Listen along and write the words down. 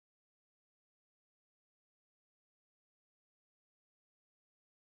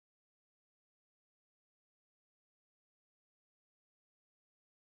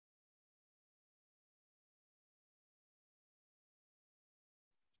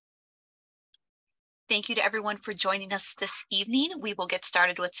Thank you to everyone for joining us this evening. We will get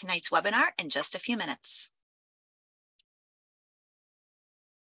started with tonight's webinar in just a few minutes.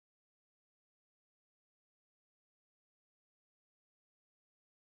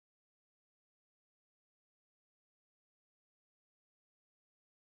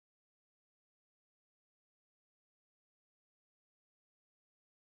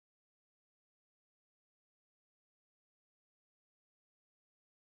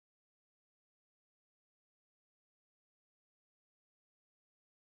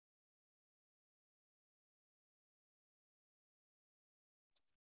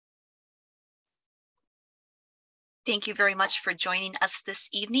 Thank you very much for joining us this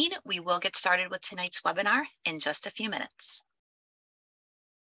evening. We will get started with tonight's webinar in just a few minutes.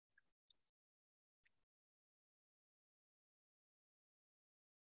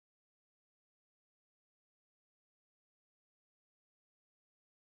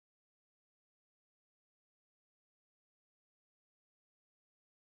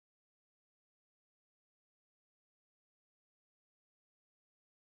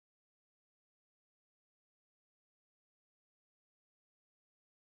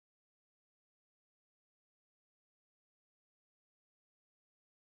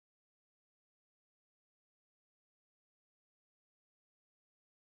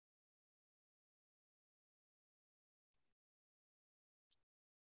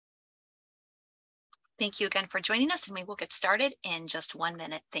 Thank you again for joining us, and we will get started in just 1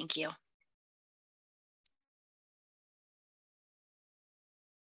 minute. Thank you.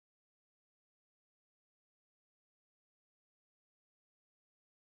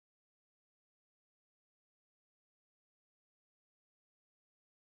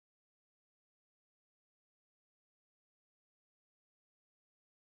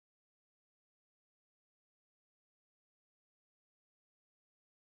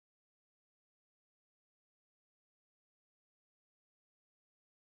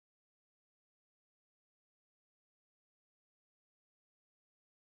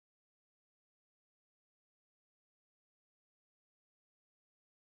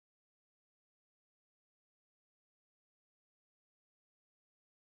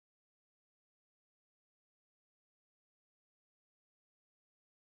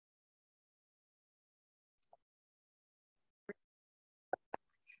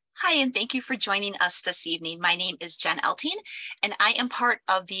 Hi, and thank you for joining us this evening. My name is Jen Elting, and I am part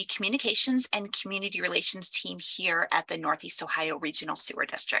of the Communications and Community Relations team here at the Northeast Ohio Regional Sewer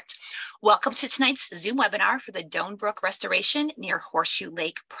District. Welcome to tonight's Zoom webinar for the Doan Brook Restoration near Horseshoe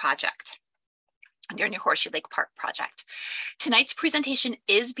Lake project. Near Horseshoe Lake Park project. Tonight's presentation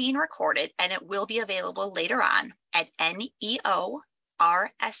is being recorded, and it will be available later on at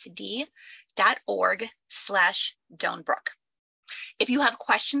neorsd.org/Doan Brook. If you have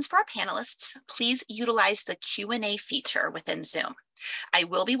questions for our panelists, please utilize the Q&A feature within Zoom. I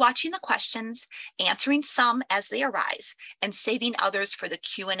will be watching the questions, answering some as they arise, and saving others for the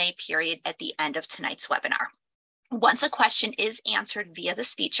Q&A period at the end of tonight's webinar. Once a question is answered via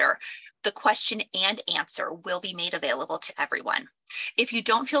this feature, the question and answer will be made available to everyone. If you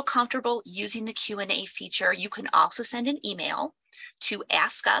don't feel comfortable using the Q&A feature, you can also send an email to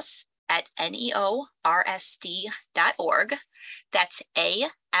askus@neorsd.org. That's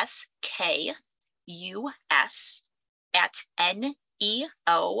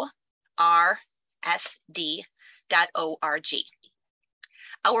ASKUS@neorsd.org.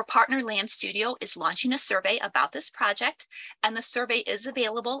 Our partner Land Studio is launching a survey about this project, and the survey is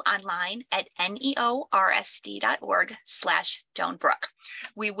available online at neorsd.org/Doan Brook.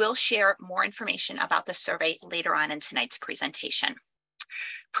 We will share more information about the survey later on in tonight's presentation.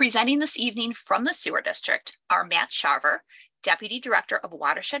 Presenting this evening from the Sewer District are Matt Sharver, Deputy Director of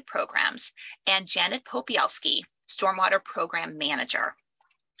Watershed Programs, and Janet Popielski, Stormwater Program Manager.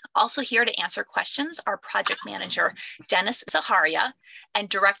 Also here to answer questions are Project Manager Dennis Zaharia and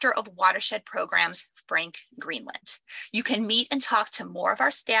Director of Watershed Programs Frank Greenland. You can meet and talk to more of our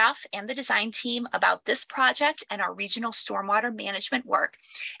staff and the design team about this project and our regional stormwater management work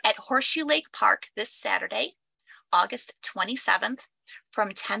at Horseshoe Lake Park this Saturday, August 27th,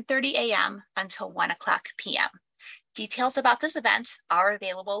 from 10:30 a.m. until 1:00 p.m. Details about this event are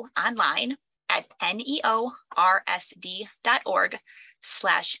available online at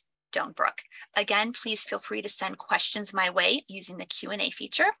neorsd.org/Doan Brook. Again, please feel free to send questions my way using the Q&A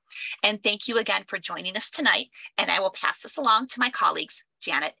feature. And thank you again for joining us tonight. And I will pass this along to my colleagues,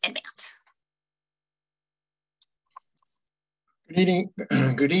 Janet and Matt.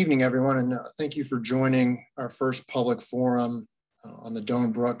 Good evening, everyone, and thank you for joining our first public forum on the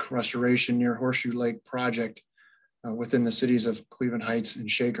Doan Brook Restoration near Horseshoe Lake project within the cities of Cleveland Heights and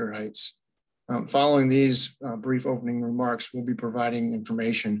Shaker Heights. Following these brief opening remarks, we'll be providing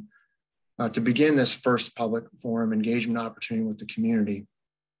information to begin this first public forum engagement opportunity with the community.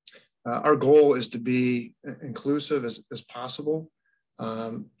 Our goal is to be inclusive as possible,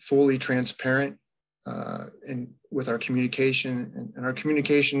 fully transparent with our communication, and our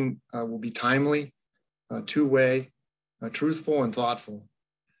communication will be timely, two-way, truthful, and thoughtful.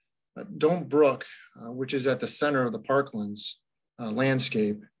 Doan Brook, which is at the center of the parklands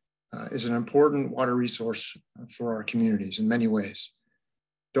landscape, is an important water resource for our communities in many ways.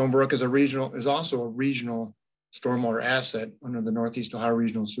 Doan Brook is also a regional stormwater asset under the Northeast Ohio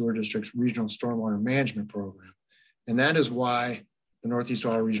Regional Sewer District's Regional Stormwater Management Program. And that is why the Northeast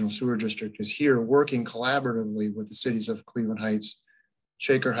Ohio Regional Sewer District is here working collaboratively with the cities of Cleveland Heights,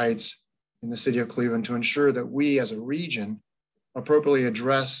 Shaker Heights, and the city of Cleveland to ensure that we as a region appropriately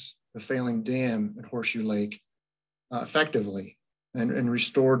address the failing dam at Horseshoe Lake effectively and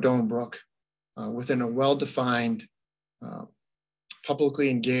restore Doan Brook within a well-defined, publicly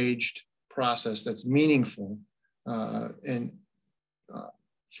engaged process that's meaningful and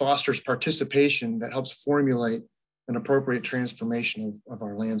fosters participation that helps formulate an appropriate transformation of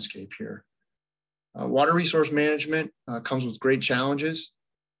our landscape here. Water resource management comes with great challenges.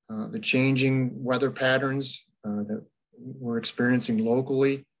 The changing weather patterns that we're experiencing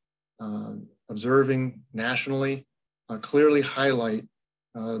locally, observing nationally, clearly highlight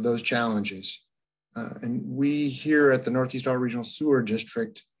those challenges. And we here at the Northeast Ohio Regional Sewer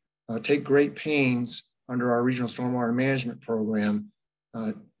District take great pains under our Regional Stormwater Management Program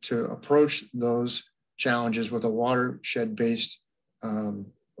to approach those challenges with a watershed-based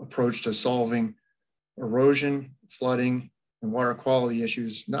approach to solving erosion, flooding, and water quality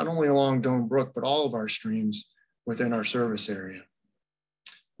issues, not only along Doan Brook, but all of our streams within our service area.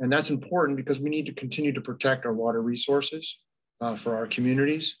 And that's important because we need to continue to protect our water resources for our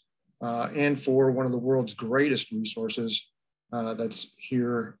communities and for one of the world's greatest resources that's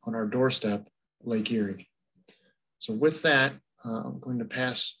here on our doorstep, Lake Erie. So with that, I'm going to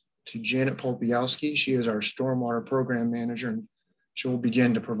pass to Janet Popielski. She is our Stormwater Program Manager, and she will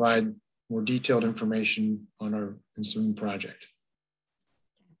begin to provide more detailed information on our ensuing project.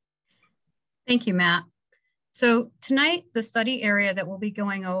 Thank you, Matt. So tonight, the study area that we'll be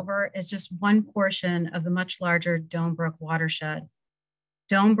going over is just one portion of the much larger Doan Brook watershed.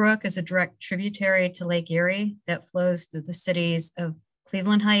 Doan Brook is a direct tributary to Lake Erie that flows through the cities of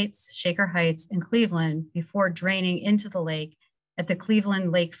Cleveland Heights, Shaker Heights, and Cleveland before draining into the lake at the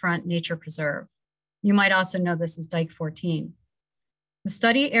Cleveland Lakefront Nature Preserve. You might also know this as Dike 14. The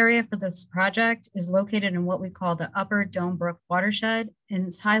study area for this project is located in what we call the Upper Doan Brook watershed, and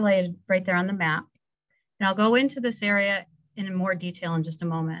it's highlighted right there on the map. And I'll go into this area in more detail in just a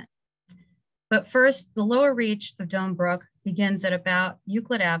moment. But first, the lower reach of Doan Brook begins at about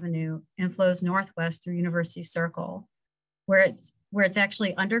Euclid Avenue and flows northwest through University Circle, where it's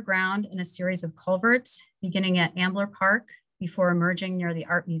actually underground in a series of culverts beginning at Ambler Park before emerging near the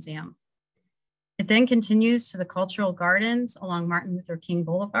Art Museum. It then continues to the Cultural Gardens along Martin Luther King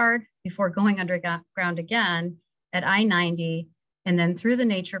Boulevard before going underground again at I-90 and then through the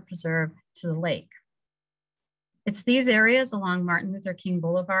Nature Preserve to the lake. It's these areas along Martin Luther King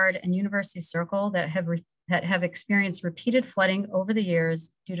Boulevard and University Circle that have experienced repeated flooding over the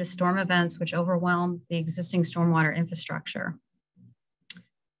years due to storm events which overwhelm the existing stormwater infrastructure.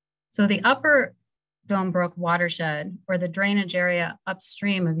 So the Upper Doan Brook watershed, or the drainage area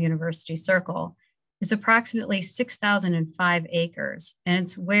upstream of University Circle, is approximately 6,005 acres, and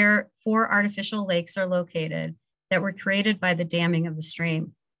it's where 4 artificial lakes are located that were created by the damming of the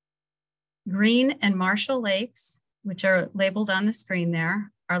stream. Green and Marshall Lakes, which are labeled on the screen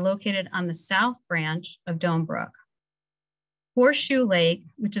there, are located on the south branch of Doan Brook. Horseshoe Lake,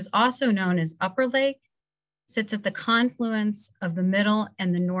 which is also known as Upper Lake, sits at the confluence of the middle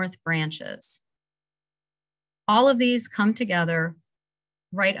and the north branches. All of these come together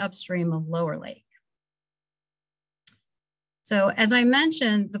right upstream of Lower Lake. So as I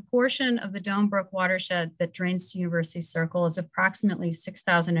mentioned, the portion of the Doan Brook watershed that drains to University Circle is approximately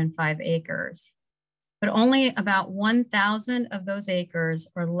 6,005 acres, but only about 1,000 of those acres,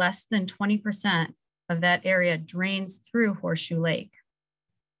 or less than 20% of that area, drains through Horseshoe Lake.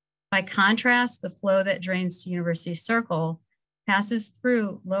 By contrast, the flow that drains to University Circle passes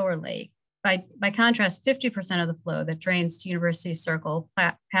through Lower Lake. By contrast, 50% of the flow that drains to University Circle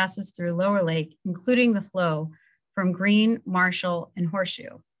passes through Lower Lake, including the flow from Green, Marshall, and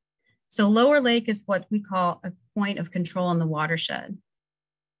Horseshoe. So Lower Lake is what we call a point of control in the watershed.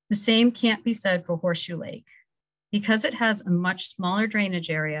 The same can't be said for Horseshoe Lake. Because it has a much smaller drainage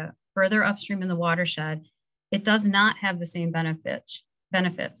area further upstream in the watershed, it does not have the same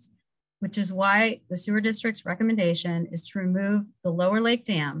benefits. which is why the sewer district's recommendation is to remove the Lower Lake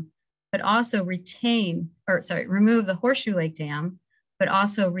Dam, but also remove the Horseshoe Lake Dam, but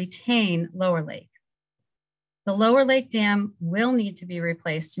also retain Lower Lake. The Lower Lake Dam will need to be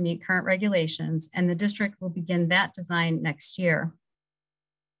replaced to meet current regulations, and the district will begin that design next year.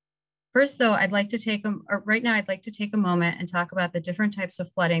 First, though, right now I'd like to take a moment and talk about the different types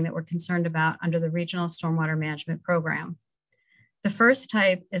of flooding that we're concerned about under the Regional Stormwater Management Program. The first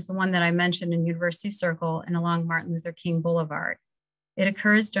type is the one that I mentioned in University Circle and along Martin Luther King Boulevard. It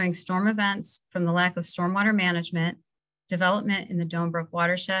occurs during storm events from the lack of stormwater management, development in the Doan Brook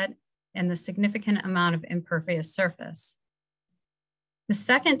watershed, and the significant amount of impervious surface. The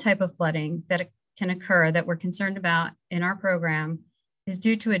second type of flooding that can occur that we're concerned about in our program is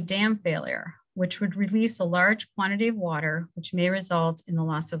due to a dam failure, which would release a large quantity of water, which may result in the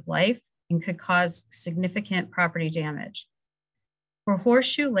loss of life and could cause significant property damage. For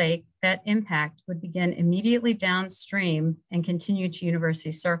Horseshoe Lake, that impact would begin immediately downstream and continue to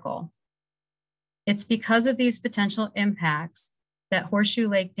University Circle. It's because of these potential impacts that Horseshoe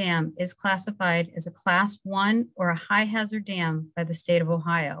Lake Dam is classified as a Class 1 or a high hazard dam by the state of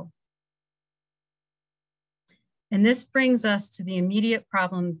Ohio. And this brings us to the immediate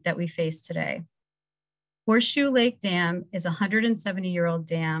problem that we face today. Horseshoe Lake Dam is a 170-year-old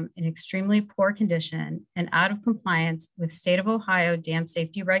dam in extremely poor condition and out of compliance with state of Ohio dam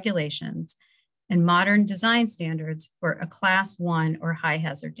safety regulations and modern design standards for a Class 1 or high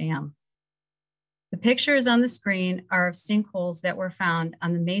hazard dam. The pictures on the screen are of sinkholes that were found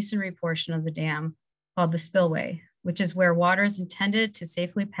on the masonry portion of the dam called the spillway, which is where water is intended to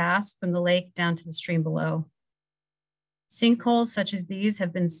safely pass from the lake down to the stream below. Sinkholes such as these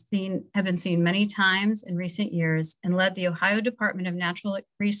have been seen many times in recent years and led the Ohio Department of Natural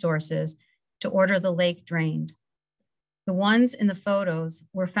Resources to order the lake drained. The ones in the photos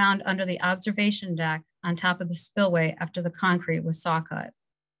were found under the observation deck on top of the spillway after the concrete was saw cut.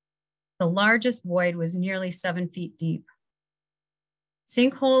 The largest void was nearly 7 feet deep.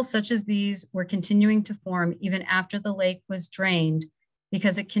 Sinkholes such as these were continuing to form even after the lake was drained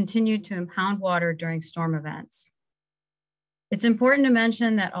because it continued to impound water during storm events. It's important to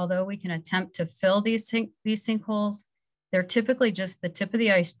mention that although we can attempt to fill these sinkholes, they're typically just the tip of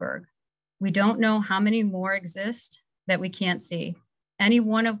the iceberg. We don't know how many more exist that we can't see, any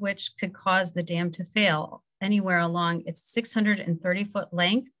one of which could cause the dam to fail anywhere along its 630-foot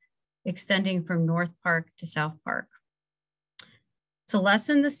length, extending from North Park to South Park. To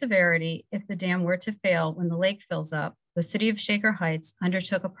lessen the severity, if the dam were to fail when the lake fills up, the city of Shaker Heights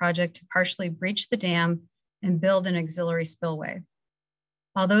undertook a project to partially breach the dam and build an auxiliary spillway.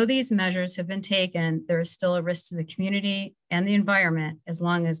 Although these measures have been taken, there is still a risk to the community and the environment as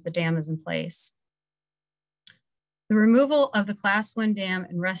long as the dam is in place. The removal of the Class 1 dam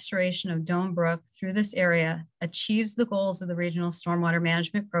and restoration of Doan Brook through this area achieves the goals of the Regional Stormwater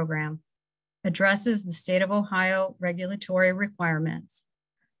Management Program, addresses the state of Ohio regulatory requirements,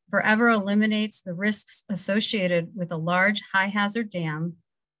 forever eliminates the risks associated with a large high hazard dam,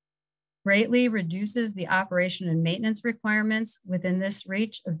 greatly reduces the operation and maintenance requirements within this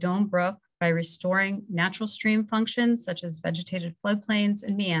reach of Doan Brook by restoring natural stream functions such as vegetated floodplains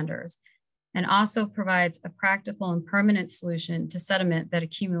and meanders, and also provides a practical and permanent solution to sediment that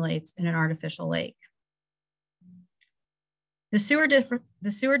accumulates in an artificial lake. The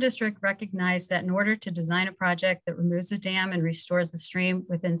sewer district recognized that in order to design a project that removes the dam and restores the stream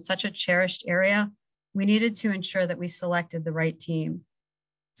within such a cherished area, we needed to ensure that we selected the right team.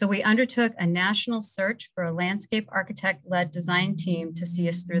 So we undertook a national search for a landscape architect-led design team to see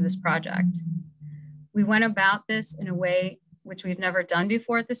us through this project. We went about this in a way which we've never done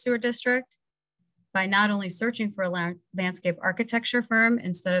before at the sewer district, by not only searching for a landscape architecture firm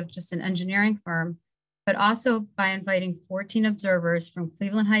instead of just an engineering firm, but also by inviting 14 observers from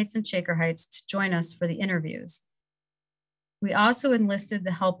Cleveland Heights and Shaker Heights to join us for the interviews. We also enlisted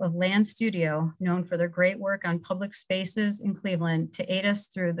the help of Land Studio, known for their great work on public spaces in Cleveland, to aid us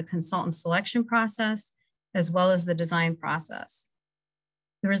through the consultant selection process, as well as the design process.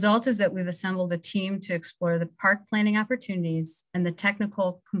 The result is that we've assembled a team to explore the park planning opportunities and the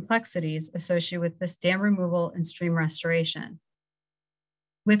technical complexities associated with this dam removal and stream restoration.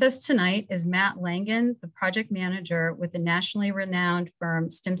 With us tonight is Matt Langen, the project manager with the nationally renowned firm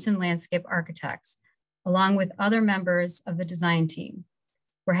Stimson Landscape Architects, along with other members of the design team.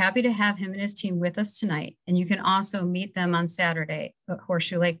 We're happy to have him and his team with us tonight, and you can also meet them on Saturday at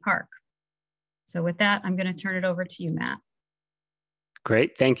Horseshoe Lake Park. So with that, I'm going to turn it over to you, Matt.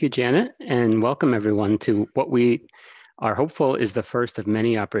 Great, thank you, Janet, and welcome everyone to what we are hopeful is the first of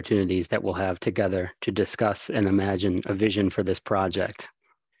many opportunities that we'll have together to discuss and imagine a vision for this project.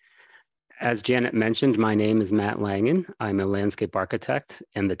 As Janet mentioned, my name is Matt Langen. I'm a landscape architect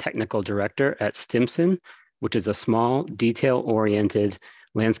and the technical director at Stimson, which is a small, detail-oriented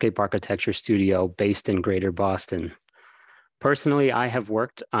landscape architecture studio based in Greater Boston. Personally, I have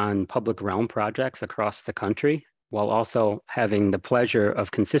worked on public realm projects across the country, while also having the pleasure of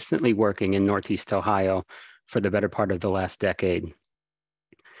consistently working in Northeast Ohio for the better part of the last decade.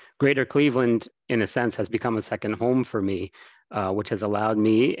 Greater Cleveland, in a sense, has become a second home for me, which has allowed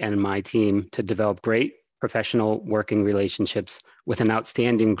me and my team to develop great professional working relationships with an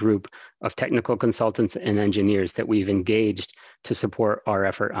outstanding group of technical consultants and engineers that we've engaged to support our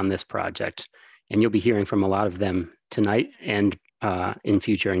effort on this project. And you'll be hearing from a lot of them tonight and in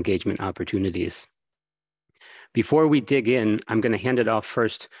future engagement opportunities. Before we dig in, I'm going to hand it off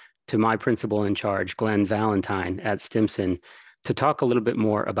first to my principal in charge, Glenn Valentine at Stimson, to talk a little bit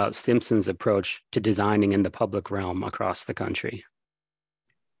more about Stimson's approach to designing in the public realm across the country.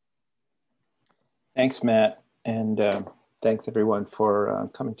 Thanks, Matt, and thanks everyone for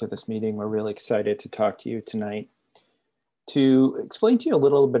coming to this meeting. We're really excited to talk to you tonight. To explain to you a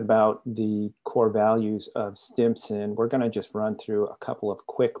little bit about the core values of Stimson, we're going to just run through a couple of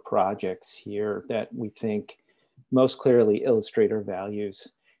quick projects here that we think most clearly illustrate our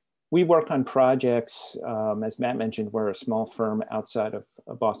values. We work on projects, as Matt mentioned, we're a small firm outside of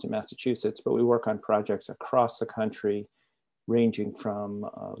Boston, Massachusetts, but we work on projects across the country, ranging from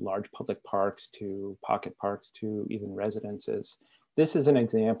large public parks to pocket parks to even residences. This is an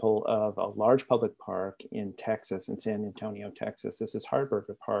example of a large public park in Texas, in San Antonio, Texas. This is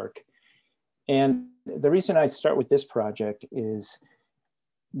Hardberger Park. And the reason I start with this project is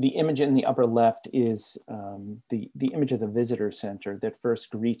the image in the upper left is the image of the visitor center that first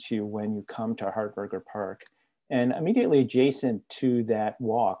greets you when you come to Hardberger Park. And immediately adjacent to that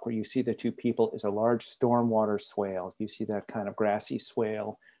walk where you see the two people is a large stormwater swale. You see that kind of grassy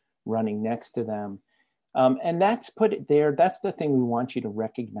swale running next to them. And that's put it there. That's the thing we want you to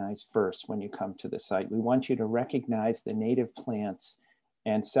recognize first when you come to the site. We want you to recognize the native plants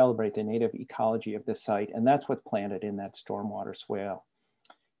and celebrate the native ecology of the site. And that's what's planted in that stormwater swale.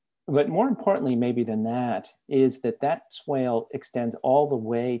 But more importantly, maybe than that, is that that swale extends all the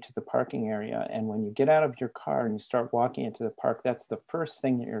way to the parking area. And when you get out of your car and you start walking into the park, that's the first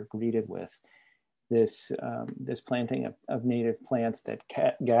thing that you're greeted with. This planting of native plants that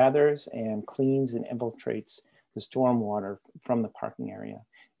gathers and cleans and infiltrates the stormwater from the parking area.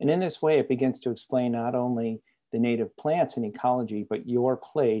 And in this way, it begins to explain not only the native plants and ecology, but your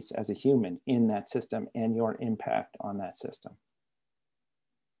place as a human in that system and your impact on that system.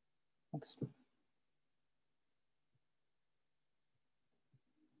 Thanks.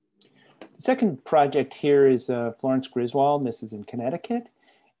 The second project here is Florence Griswold. This is in Connecticut.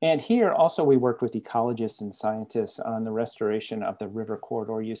 And here also we worked with ecologists and scientists on the restoration of the river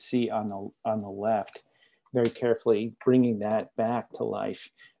corridor you see on the left, very carefully bringing that back to life.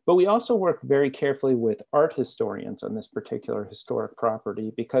 But we also worked very carefully with art historians on this particular historic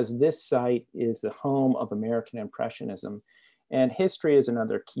property because this site is the home of American Impressionism. And history is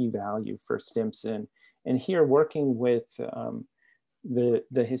another key value for Stimson. And here working with the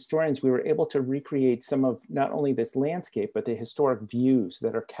historians, we were able to recreate some of not only this landscape, but the historic views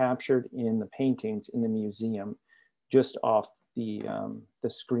that are captured in the paintings in the museum, just off the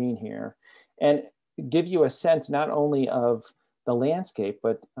screen here. And give you a sense not only of the landscape,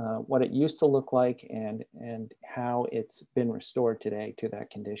 but what it used to look like and how it's been restored today to that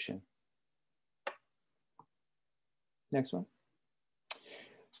condition. Next one.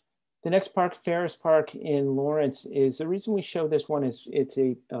 The next park, Ferris Park in Lawrence, is the reason we show this one is it's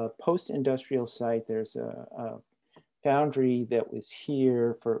a post-industrial site. There's a foundry that was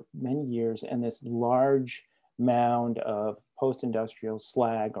here for many years, and this large mound of post-industrial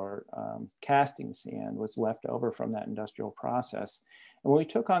slag or casting sand was left over from that industrial process. And when we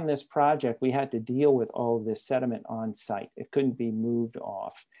took on this project, we had to deal with all of this sediment on site. It couldn't be moved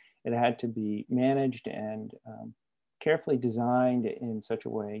off. It had to be managed and carefully designed in such a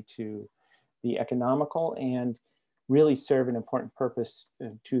way to be economical and really serve an important purpose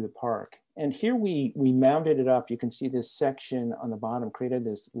to the park. And here we mounded it up. You can see this section on the bottom created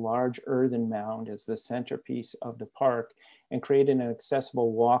this large earthen mound as the centerpiece of the park and created an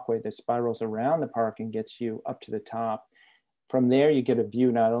accessible walkway that spirals around the park and gets you up to the top. From there, you get a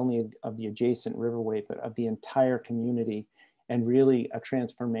view not only of the adjacent riverway, but of the entire community, and really a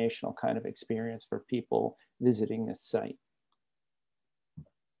transformational kind of experience for people visiting this site.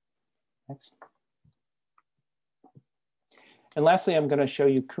 Next. And lastly, I'm going to show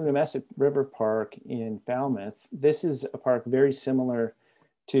you Coonamessett River Park in Falmouth. This is a park very similar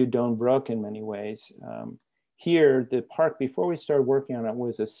to Doan Brook in many ways. here, the park, before we started working on it,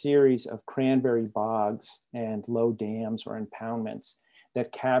 was a series of cranberry bogs and low dams or impoundments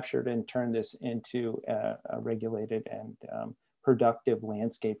that captured and turned this into a regulated and productive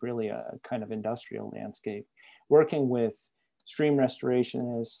landscape, really a kind of industrial landscape. Working with stream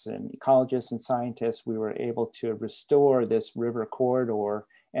restorationists and ecologists and scientists, we were able to restore this river corridor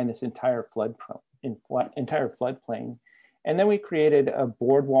and this entire floodplain. And then we created a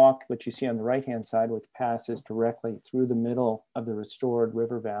boardwalk, which you see on the right-hand side, which passes directly through the middle of the restored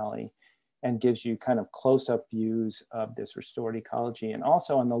river valley and gives you kind of close-up views of this restored ecology. And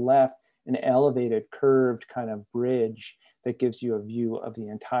also on the left, an elevated curved kind of bridge that gives you a view of the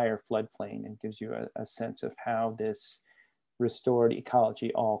entire floodplain and gives you a sense of how this restored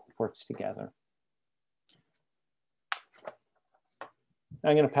ecology all works together.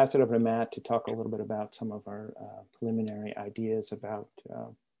 I'm going to pass it over to Matt to talk a little bit about some of our preliminary ideas about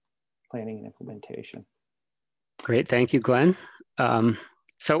planning and implementation. Great, thank you, Glenn.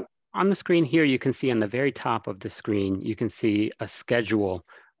 So on the screen here, you can see on the very top of the screen, you can see a schedule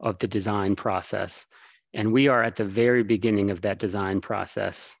of the design process. And we are at the very beginning of that design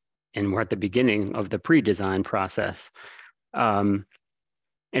process. And we're at the beginning of the pre-design process. And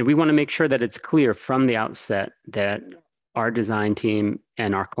we want to make sure that it's clear from the outset that our design team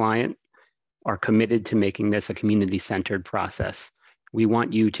and our client are committed to making this a community-centered process. We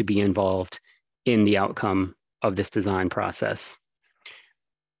want you to be involved in the outcome of this design process.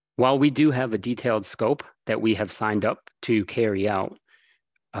 While we do have a detailed scope that we have signed up to carry out,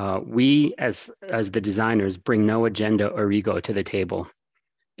 we as the designers bring no agenda or ego to the table.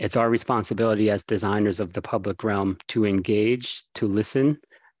 It's our responsibility as designers of the public realm to engage, to listen,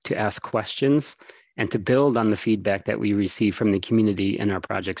 to ask questions, and to build on the feedback that we receive from the community and our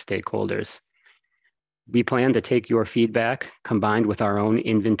project stakeholders. We plan to take your feedback combined with our own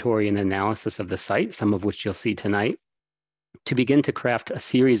inventory and analysis of the site, some of which you'll see tonight, to begin to craft a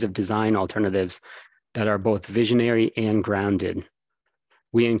series of design alternatives that are both visionary and grounded.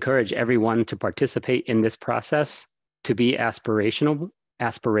 We encourage everyone to participate in this process, to be aspirational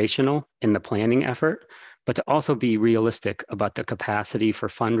in the planning effort, but to also be realistic about the capacity for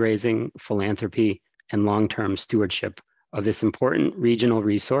fundraising, philanthropy, and long-term stewardship of this important regional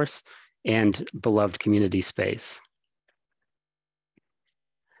resource and beloved community space.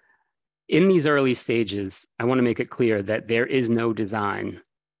 In these early stages, I want to make it clear that there is no design,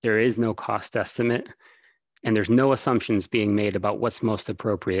 there is no cost estimate, and there's no assumptions being made about what's most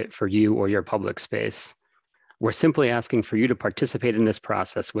appropriate for you or your public space. We're simply asking for you to participate in this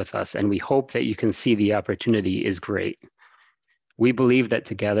process with us, and we hope that you can see the opportunity is great. We believe that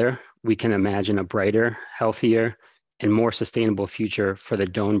together, we can imagine a brighter, healthier, and more sustainable future for the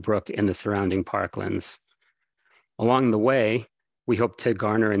Doan Brook and the surrounding parklands. Along the way, we hope to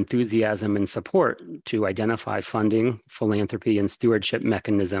garner enthusiasm and support to identify funding, philanthropy, and stewardship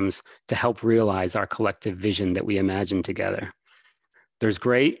mechanisms to help realize our collective vision that we imagine together. There's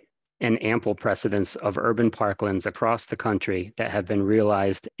great and ample precedents of urban parklands across the country that have been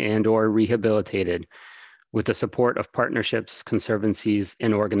realized and/or rehabilitated with the support of partnerships, conservancies,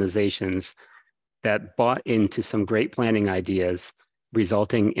 and organizations that bought into some great planning ideas,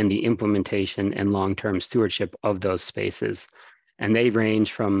 resulting in the implementation and long-term stewardship of those spaces. And they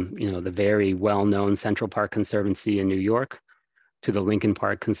range from, the very well-known Central Park Conservancy in New York to the Lincoln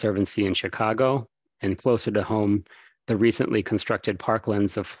Park Conservancy in Chicago, and closer to home, the recently constructed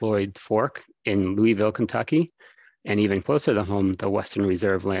parklands of Floyd Fork in Louisville, Kentucky, and even closer to home, the Western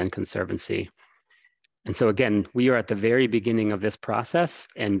Reserve Land Conservancy. And so again, we are at the very beginning of this process,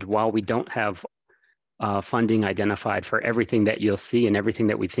 and while we don't have funding identified for everything that you'll see and everything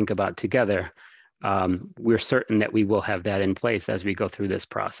that we think about together, we're certain that we will have that in place as we go through this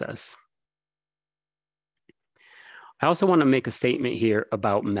process. I also want to make a statement here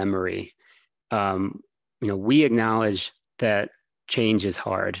about memory. We acknowledge that change is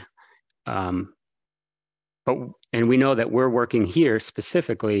hard, and we know that we're working here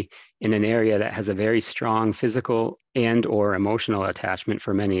specifically in an area that has a very strong physical and/or emotional attachment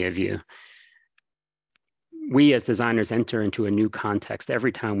for many of you. We as designers enter into a new context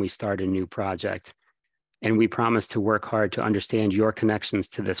every time we start a new project, and we promise to work hard to understand your connections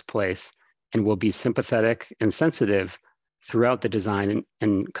to this place, and will be sympathetic and sensitive throughout the design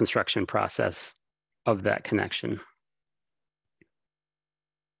and construction process of that connection.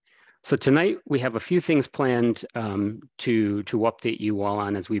 So tonight we have a few things planned to update you all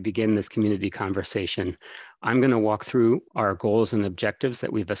on as we begin this community conversation. I'm going to walk through our goals and objectives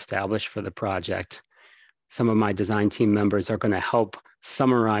that we've established for the project. Some of my design team members are going to help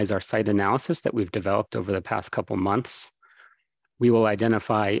summarize our site analysis that we've developed over the past couple months. We will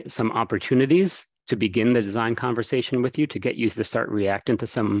identify some opportunities to begin the design conversation with you, to get you to start reacting to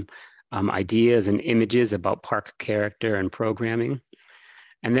some ideas and images about park character and programming.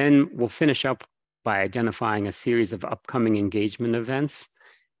 And then we'll finish up by identifying a series of upcoming engagement events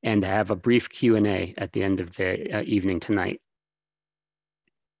and have a brief Q&A at the end of the evening tonight.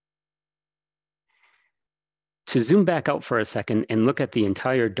 To zoom back out for a second and look at the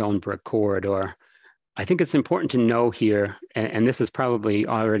entire Doan Brook corridor, I think it's important to know here, and this is probably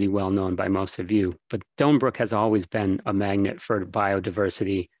already well known by most of you, but Doan Brook has always been a magnet for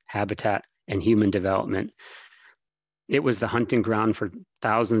biodiversity, habitat, and human development. It was the hunting ground for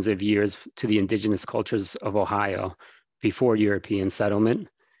thousands of years to the indigenous cultures of Ohio before European settlement,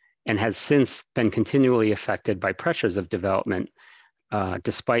 and has since been continually affected by pressures of development,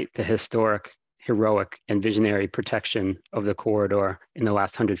 despite the historic, heroic, and visionary protection of the corridor in the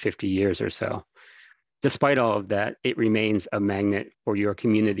last 150 years or so. Despite all of that, it remains a magnet for your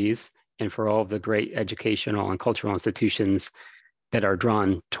communities and for all of the great educational and cultural institutions that are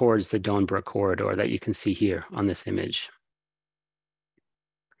drawn towards the Doan Brook corridor that you can see here on this image.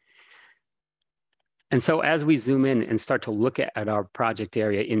 And so as we zoom in and start to look at our project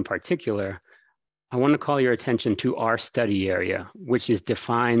area in particular, I want to call your attention to our study area, which is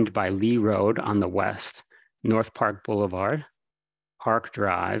defined by Lee Road on the west, North Park Boulevard, Park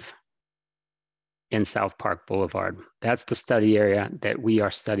Drive, and South Park Boulevard. That's the study area that we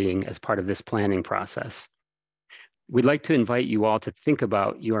are studying as part of this planning process. We'd like to invite you all to think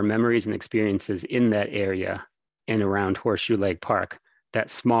about your memories and experiences in that area and around Horseshoe Lake Park, that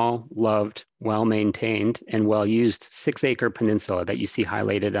small, loved, well-maintained, and well-used 6-acre peninsula that you see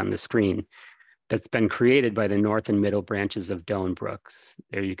highlighted on the screen that's been created by the north and middle branches of Doan Brooks.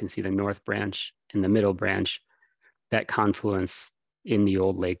 There you can see the north branch and the middle branch, that confluence in the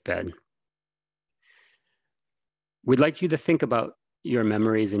old lake bed. We'd like you to think about your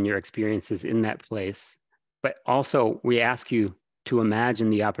memories and your experiences in that place, but also we ask you to imagine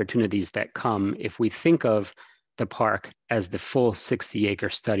the opportunities that come if we think of the park as the full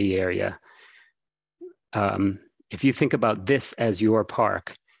 60-acre study area. If you think about this as your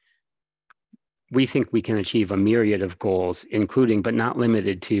park, we think we can achieve a myriad of goals, including but not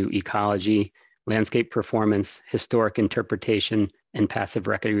limited to ecology, landscape performance, historic interpretation, and passive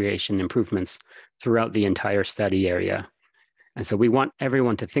recreation improvements throughout the entire study area. And so we want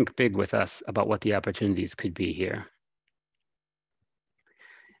everyone to think big with us about what the opportunities could be here.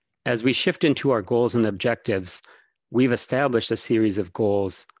 As we shift into our goals and objectives, we've established a series of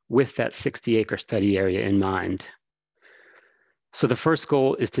goals with that 60-acre study area in mind. So the first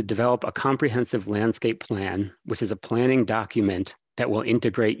goal is to develop a comprehensive landscape plan, which is a planning document that will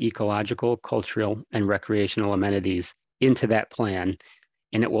integrate ecological, cultural, and recreational amenities into that plan.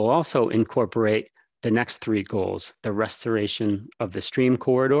 And it will also incorporate the next 3 goals: the restoration of the stream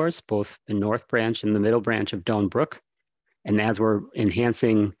corridors, both the north branch and the middle branch of Doan Brook. And as we're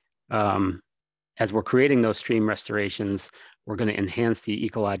enhancing, as we're creating those stream restorations, we're going to enhance the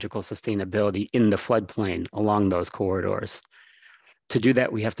ecological sustainability in the floodplain along those corridors. To do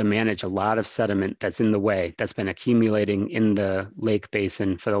that, we have to manage a lot of sediment that's in the way, that's been accumulating in the lake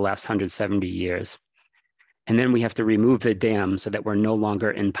basin for the last 170 years. And then we have to remove the dam so that we're no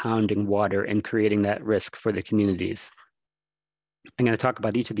longer impounding water and creating that risk for the communities. I'm going to talk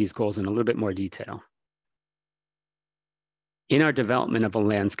about each of these goals in a little bit more detail. In our development of a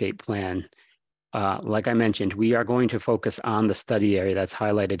landscape plan, like I mentioned, we are going to focus on the study area that's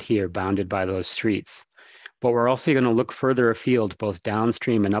highlighted here, bounded by those streets. But we're also going to look further afield, both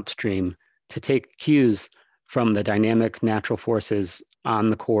downstream and upstream, to take cues from the dynamic natural forces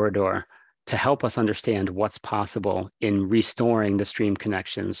on the corridor to help us understand what's possible in restoring the stream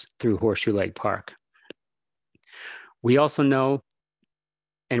connections through Horseshoe Lake Park. We also know,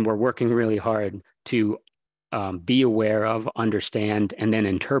 and we're working really hard to be aware of, understand, and then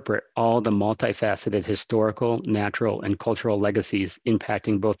interpret all the multifaceted historical, natural, and cultural legacies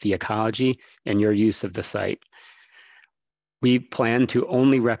impacting both the ecology and your use of the site. We plan to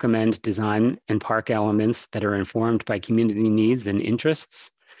only recommend design and park elements that are informed by community needs and interests.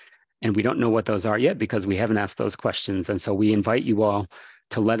 And we don't know what those are yet because we haven't asked those questions. And so we invite you all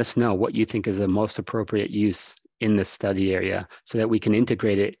to let us know what you think is the most appropriate use in this study area so that we can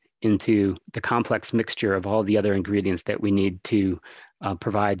integrate it into the complex mixture of all the other ingredients that we need to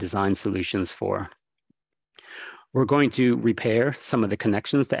provide design solutions for. We're going to repair some of the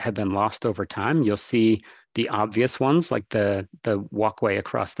connections that have been lost over time. You'll see the obvious ones, like the walkway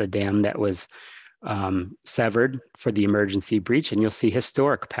across the dam that was severed for the emergency breach, and you'll see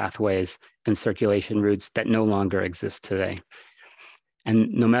historic pathways and circulation routes that no longer exist today.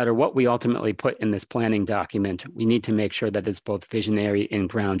 And no matter what we ultimately put in this planning document, we need to make sure that it's both visionary and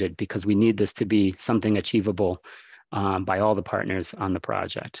grounded, because we need this to be something achievable by all the partners on the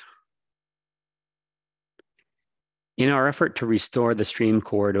project. In our effort to restore the stream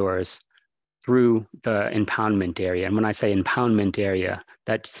corridors through the impoundment area, and when I say impoundment area,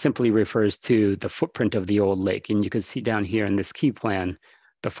 that simply refers to the footprint of the old lake. And you can see down here in this key plan,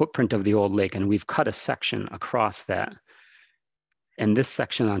 the footprint of the old lake, and we've cut a section across that. And this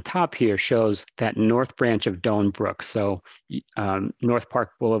section on top here shows that north branch of Doan Brook. So North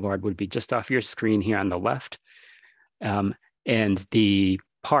Park Boulevard would be just off your screen here on the left. And the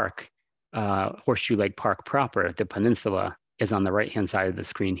park, Horseshoe Lake Park proper, the peninsula, is on the right-hand side of the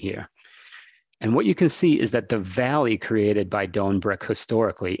screen here. And what you can see is that the valley created by Doan Brook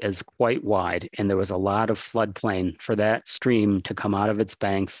historically is quite wide, and there was a lot of floodplain for that stream to come out of its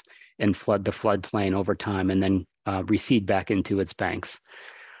banks and flood the floodplain over time and then recede back into its banks.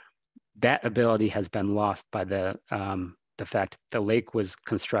 That ability has been lost by the fact the lake was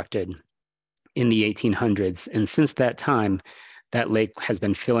constructed in the 1800s, and since that time, that lake has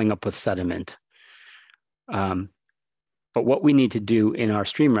been filling up with sediment. But what we need to do in our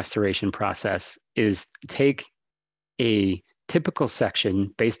stream restoration process is take a typical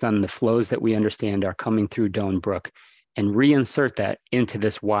section based on the flows that we understand are coming through Doan Brook and reinsert that into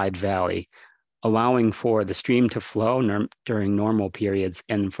this wide valley, allowing for the stream to flow during normal periods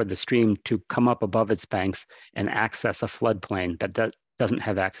and for the stream to come up above its banks and access a floodplain that doesn't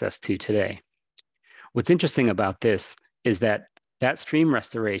have access to today. What's interesting about this is that that stream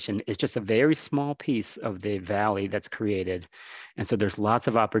restoration is just a very small piece of the valley that's created. And so there's lots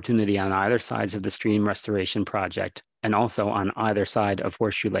of opportunity on either sides of the stream restoration project and also on either side of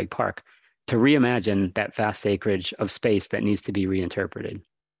Horseshoe Lake Park to reimagine that vast acreage of space that needs to be reinterpreted.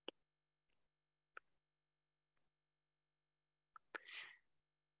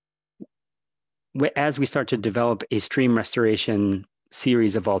 As we start to develop a stream restoration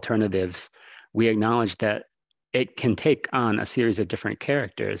series of alternatives, we acknowledge that it can take on a series of different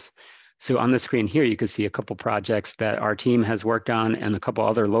characters. So on the screen here, you can see a couple projects that our team has worked on and a couple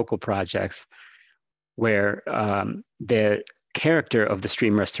other local projects where the character of the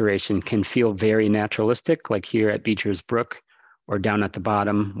stream restoration can feel very naturalistic, like here at Beecher's Brook, or down at the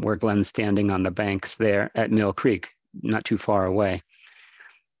bottom where Glenn's standing on the banks there at Mill Creek, not too far away.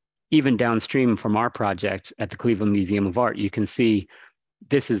 Even downstream from our project at the Cleveland Museum of Art, you can see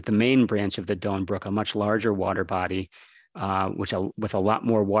this is the main branch of the Doan Brook, a much larger water body, with a lot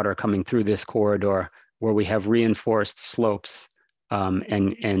more water coming through this corridor, where we have reinforced slopes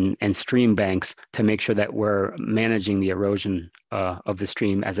and stream banks to make sure that we're managing the erosion of the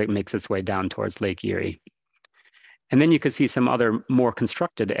stream as it makes its way down towards Lake Erie. And then you can see some other more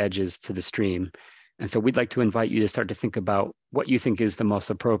constructed edges to the stream. And so we'd like to invite you to start to think about what you think is the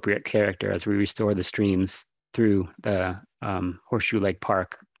most appropriate character as we restore the streams through the Horseshoe Lake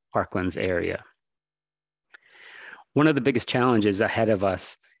Park, Parklands area. One of the biggest challenges ahead of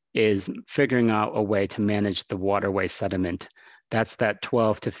us is figuring out a way to manage the waterway sediment. That's that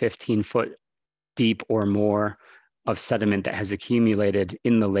 12 to 15 foot deep or more of sediment that has accumulated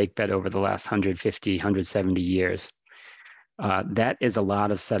in the lake bed over the last 150, 170 years. That is a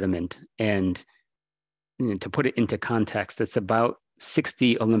lot of sediment. And to put it into context, it's about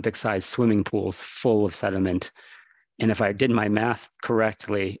 60 Olympic-sized swimming pools full of sediment. And if I did my math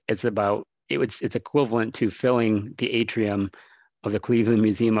correctly, it's equivalent to filling the atrium of the Cleveland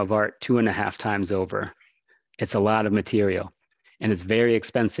Museum of Art 2.5 times over. It's a lot of material, and it's very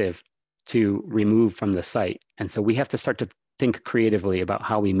expensive to remove from the site. And so we have to start to think creatively about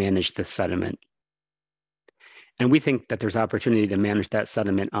how we manage this sediment. And we think that there's opportunity to manage that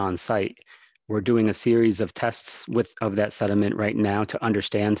sediment on site. We're doing a series of tests of that sediment right now to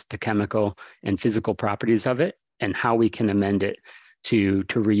understand the chemical and physical properties of it and how we can amend it to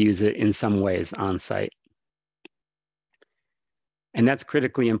reuse it in some ways on site. And that's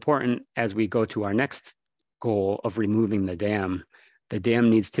critically important as we go to our next goal of removing the dam. The dam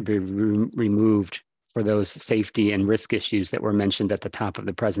needs to be removed for those safety and risk issues that were mentioned at the top of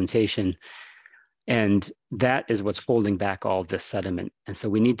the presentation. And that is what's holding back all of this sediment. And so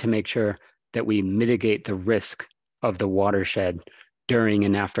we need to make sure that we mitigate the risk of the watershed during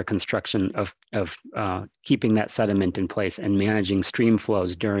and after construction of keeping that sediment in place and managing stream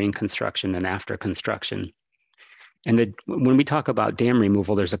flows during construction and after construction. And when we talk about dam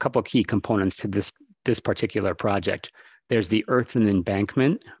removal, there's a couple key components to this particular project. There's the earthen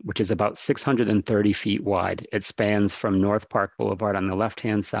embankment, which is about 630 feet wide. It spans from North Park Boulevard on the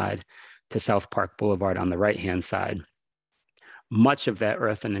left-hand side to South Park Boulevard on the right-hand side. Much of that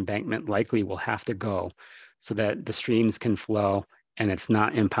earthen embankment likely will have to go so that the streams can flow and it's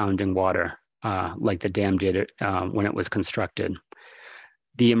not impounding water like the dam did when it was constructed.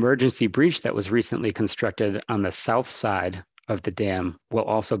 The emergency breach that was recently constructed on the south side of the dam will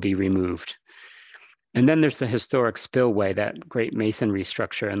also be removed. And then there's the historic spillway, that great masonry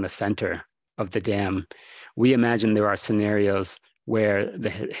structure in the center of the dam. We imagine there are scenarios where the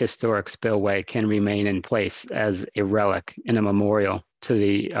historic spillway can remain in place as a relic and a memorial to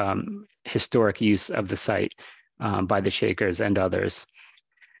the historic use of the site by the Shakers and others.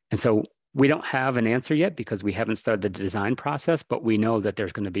 And so we don't have an answer yet because we haven't started the design process, but we know that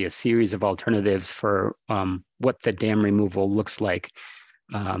there's going to be a series of alternatives for what the dam removal looks like.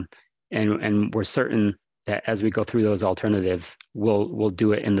 And we're certain that as we go through those alternatives, we'll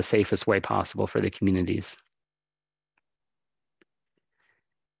do it in the safest way possible for the communities.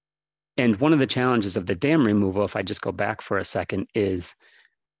 And one of the challenges of the dam removal, if I just go back for a second, is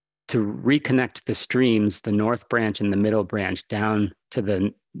to reconnect the streams, the north branch and the middle branch, down to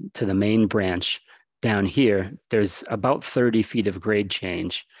the main branch down here. There's about 30 feet of grade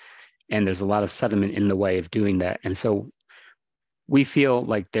change, and there's a lot of sediment in the way of doing that. And so we feel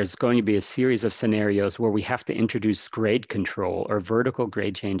like there's going to be a series of scenarios where we have to introduce grade control or vertical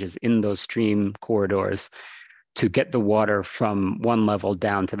grade changes in those stream corridors to get the water from one level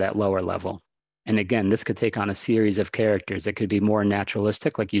down to that lower level. And again, this could take on a series of characters. It could be more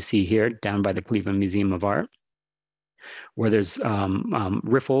naturalistic, like you see here down by the Cleveland Museum of Art, where there's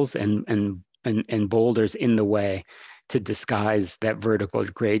riffles and boulders in the way to disguise that vertical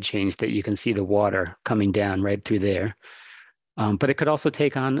grade change that you can see the water coming down right through there. But it could also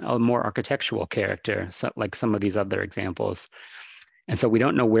take on a more architectural character, so like some of these other examples. And so we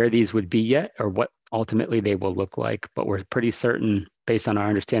don't know where these would be yet or what ultimately they will look like, but we're pretty certain, based on our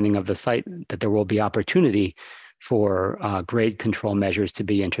understanding of the site, that there will be opportunity for grade control measures to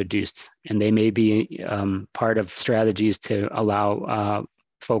be introduced. And they may be part of strategies to allow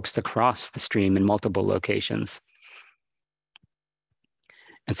folks to cross the stream in multiple locations.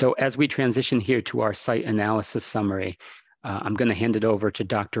 And so as we transition here to our site analysis summary, I'm going to hand it over to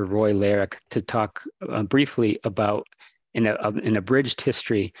Dr. Roy Larrick to talk briefly about an abridged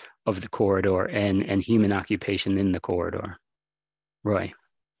history of the corridor and human occupation in the corridor. Roy.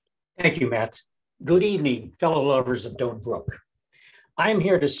 Thank you, Matt. Good evening, fellow lovers of Doan Brook. I am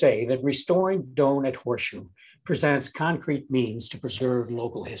here to say that restoring Doan at Horseshoe presents concrete means to preserve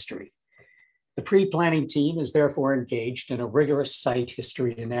local history. The pre-planning team is therefore engaged in a rigorous site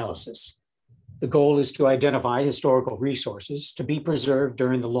history analysis. The goal is to identify historical resources to be preserved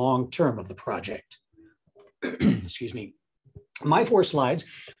during the long term of the project. Excuse me. My 4 slides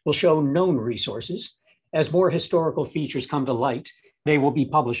will show known resources. As more historical features come to light, they will be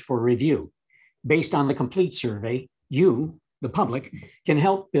published for review. Based on the complete survey, you, the public, can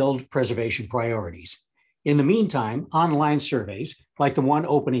help build preservation priorities. In the meantime, online surveys, like the one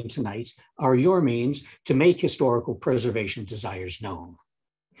opening tonight, are your means to make historical preservation desires known.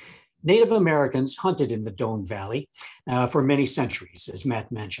 Native Americans hunted in the Doan Valley for many centuries, as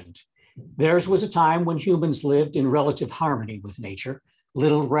Matt mentioned. Theirs was a time when humans lived in relative harmony with nature.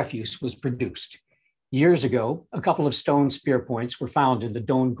 Little refuse was produced. Years ago, a couple of stone spear points were found in the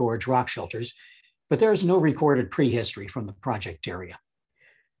Doan Gorge rock shelters, but there is no recorded prehistory from the project area.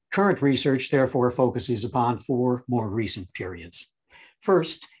 Current research, therefore, focuses upon 4 more recent periods.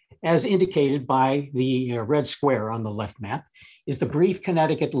 First, as indicated by the red square on the left map, is the brief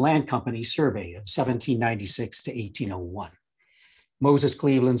Connecticut Land Company survey of 1796 to 1801. Moses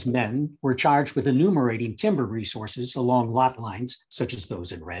Cleveland's men were charged with enumerating timber resources along lot lines, such as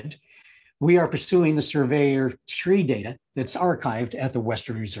those in red. We are pursuing the surveyor tree data that's archived at the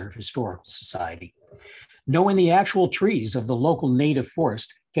Western Reserve Historical Society. Knowing the actual trees of the local native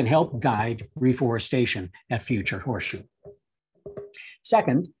forest can help guide reforestation at future Horseshoe.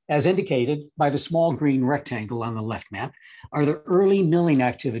 Second, as indicated by the small green rectangle on the left map, are the early milling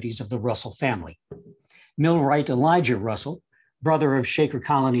activities of the Russell family. Millwright Elijah Russell, brother of Shaker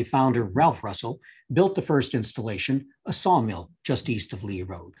Colony founder Ralph Russell, built the first installation, a sawmill just east of Lee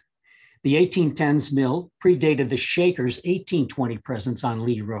Road. The 1810s mill predated the Shakers' 1820 presence on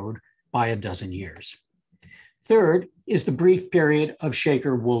Lee Road by a dozen years. Third is the brief period of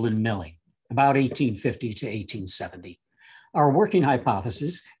Shaker woolen milling, about 1850 to 1870. Our working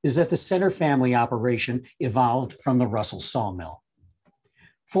hypothesis is that the Center family operation evolved from the Russell sawmill.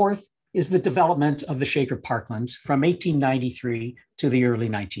 Fourth is the development of the Shaker Parklands from 1893 to the early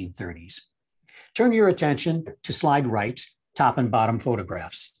 1930s. Turn your attention to slide right, top and bottom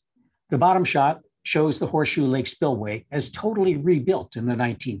photographs. The bottom shot shows the Horseshoe Lake Spillway as totally rebuilt in the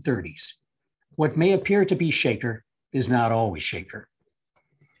 1930s. What may appear to be Shaker is not always Shaker.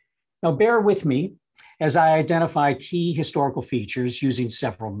 Now bear with me as I identify key historical features using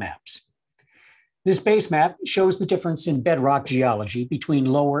several maps. This base map shows the difference in bedrock geology between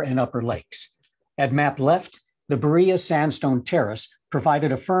lower and upper lakes. At map left, the Berea Sandstone Terrace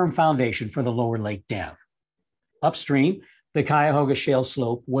provided a firm foundation for the lower lake dam. Upstream, the Cuyahoga Shale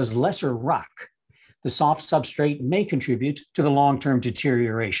Slope was lesser rock. The soft substrate may contribute to the long-term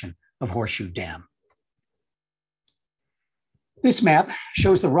deterioration of Horseshoe Dam. This map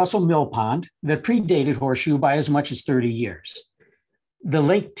shows the Russell Mill Pond that predated Horseshoe by as much as 30 years. The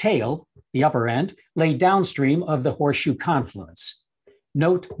lake tail, the upper end, lay downstream of the Horseshoe confluence.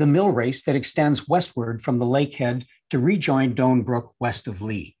 Note the mill race that extends westward from the lake head to rejoin Doan Brook west of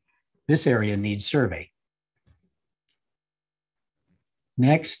Lee. This area needs survey.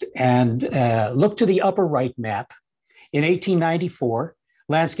 Next, and look to the upper right map. In 1894,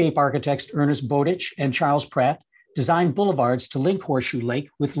 landscape architects Ernest Bowditch and Charles Pratt designed boulevards to link Horseshoe Lake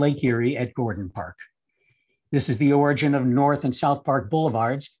with Lake Erie at Gordon Park. This is the origin of North and South Park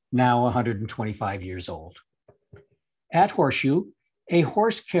boulevards, now 125 years old. At Horseshoe, a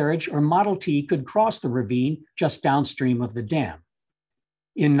horse carriage or Model T could cross the ravine just downstream of the dam.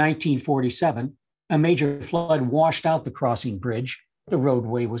 In 1947, a major flood washed out the crossing bridge. The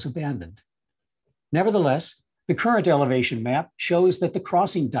roadway was abandoned. Nevertheless, the current elevation map shows that the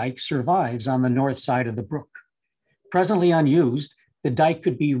crossing dike survives on the north side of the brook. Presently unused, the dike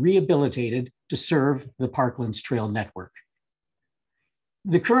could be rehabilitated to serve the Parklands Trail network.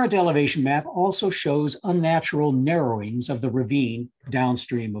 The current elevation map also shows unnatural narrowings of the ravine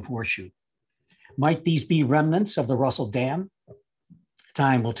downstream of Horseshoe. Might these be remnants of the Russell Dam?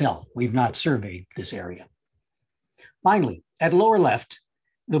 Time will tell. We've not surveyed this area. Finally, at lower left,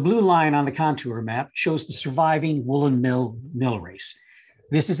 the blue line on the contour map shows the surviving Woolen Mill race.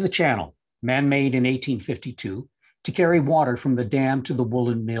 This is the channel, man-made in 1852, to carry water from the dam to the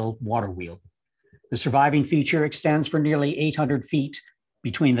Woolen Mill water wheel. The surviving feature extends for nearly 800 feet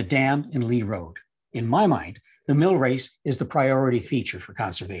between the dam and Lee Road. In my mind, the mill race is the priority feature for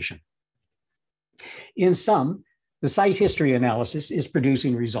conservation. In sum, the site history analysis is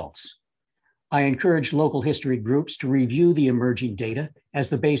producing results. I encourage local history groups to review the emerging data as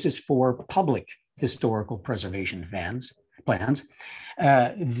the basis for public historical preservation plans.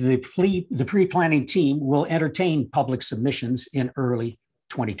 The pre-planning team will entertain public submissions in early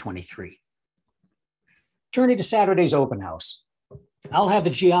 2023. Turning to Saturday's open house, I'll have the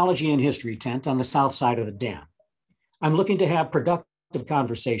geology and history tent on the south side of the dam. I'm looking to have productive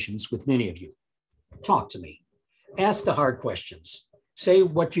conversations with many of you. Talk to me. Ask the hard questions. Say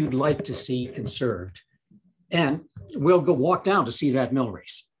what you'd like to see conserved, and we'll go walk down to see that mill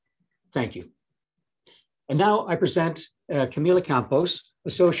race. Thank you. And now I present Camila Campos,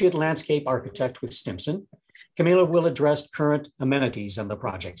 Associate Landscape Architect with Stimson. Camila will address current amenities on the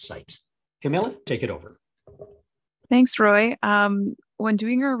project site. Camila, take it over. Thanks, Roy. When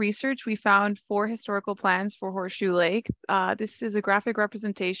doing our research, we found 4 historical plans for Horseshoe Lake. This is a graphic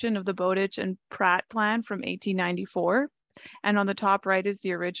representation of the Bowditch and Pratt plan from 1894. And on the top right is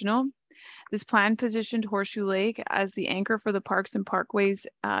the original. This plan positioned Horseshoe Lake as the anchor for the Parks and Parkways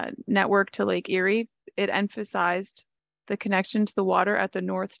network to Lake Erie. It emphasized the connection to the water at the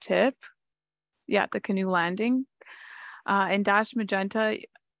north tip, the canoe landing. In dashed magenta,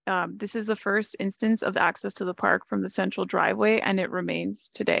 this is the first instance of access to the park from the central driveway, and it remains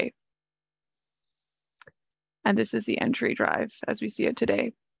today. And this is the entry drive as we see it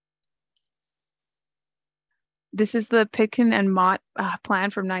today. This is the Pitkin and Mott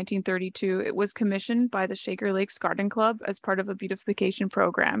plan from 1932. It was commissioned by the Shaker Lakes Garden Club as part of a beautification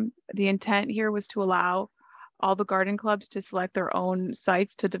program. The intent here was to allow all the garden clubs to select their own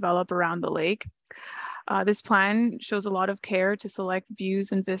sites to develop around the lake. This plan shows a lot of care to select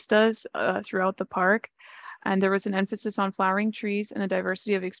views and vistas throughout the park. And there was an emphasis on flowering trees and a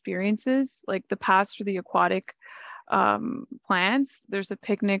diversity of experiences, like the paths for the aquatic plants. There's a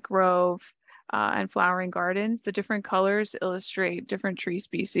picnic grove, and flowering gardens. The different colors illustrate different tree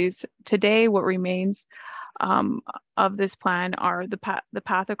species. Today, what remains of this plan are the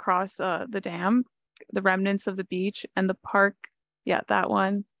path across the dam, the remnants of the beach, and the park, that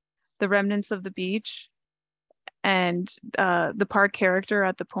one, the remnants of the beach, and the park character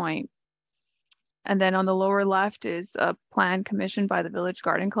at the point. And then on the lower left is a plan commissioned by the Village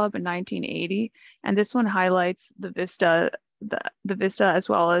Garden Club in 1980. And this one highlights the vista, the vista as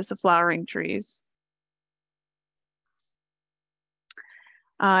well as the flowering trees.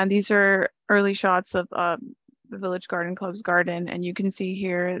 These are early shots of the Village Garden Club's garden, and you can see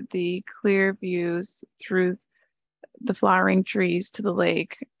here the clear views through the flowering trees to the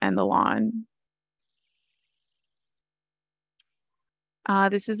lake and the lawn.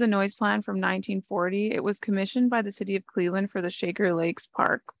 This is a noise plan from 1940. It was commissioned by the city of Cleveland for the Shaker Lakes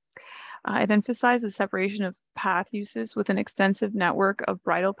Park. It emphasized the separation of path uses with an extensive network of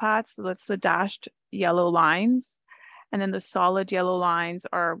bridle paths. So that's the dashed yellow lines. And then the solid yellow lines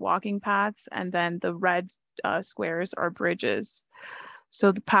are walking paths. And then the red squares are bridges.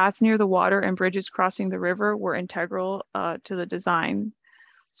 So the paths near the water and bridges crossing the river were integral to the design.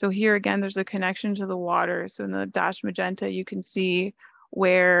 So here again, there's a connection to the water. So in the dashed magenta, you can see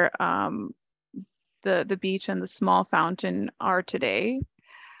where the beach and the small fountain are today.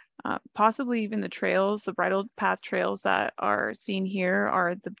 Possibly even the trails, the bridle path trails that are seen here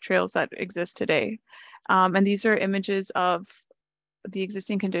are the trails that exist today. And these are images of the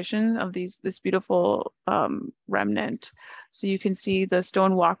existing condition of this beautiful remnant. So you can see the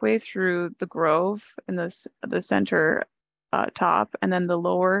stone walkway through the grove in the center top, and then the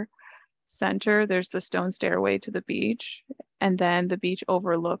lower center, there's the stone stairway to the beach, and then the beach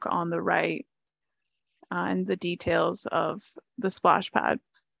overlook on the right, and the details of the splash pad.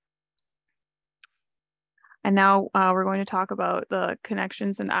 And now we're going to talk about the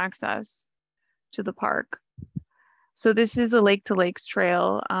connections and access to the park. So this is the Lake to Lakes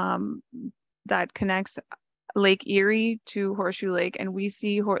Trail that connects Lake Erie to Horseshoe Lake, and we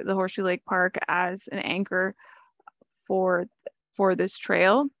see the Horseshoe Lake Park as an anchor for this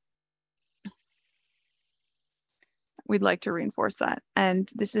trail. We'd like to reinforce that. And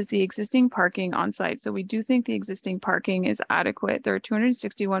this is the existing parking on site. So we do think the existing parking is adequate. There are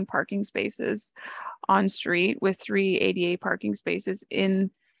 261 parking spaces on street with 3 ADA parking spaces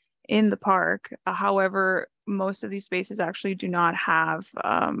in the park. However, most of these spaces actually do not have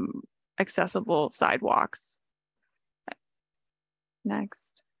accessible sidewalks.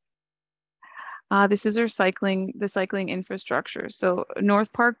 Next. This is the cycling infrastructure. So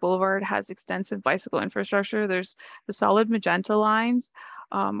North Park Boulevard has extensive bicycle infrastructure. There's the solid magenta lines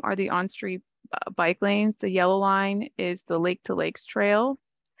are the on-street bike lanes. The yellow line is the Lake to Lakes Trail.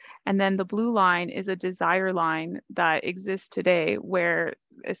 And then the blue line is a desire line that exists today where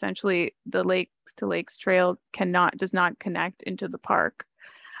essentially the Lake to Lakes Trail does not connect into the park.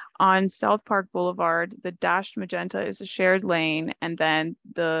 On South Park Boulevard, the dashed magenta is a shared lane, and then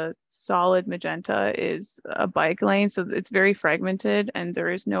the solid magenta is a bike lane. So it's very fragmented, and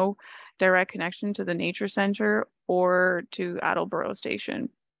there is no direct connection to the nature center or to Attleboro Station.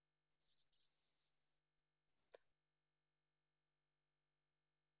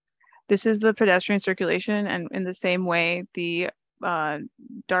 This is the pedestrian circulation, and in the same way, the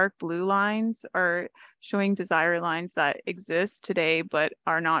dark blue lines are showing desire lines that exist today but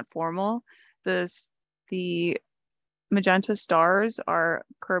are not formal. The magenta stars are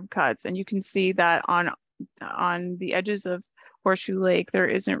curb cuts, and you can see that on the edges of Horseshoe Lake, there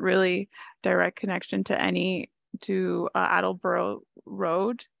isn't really direct connection to Attleboro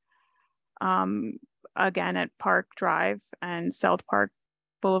Road. Again, at Park Drive and South Park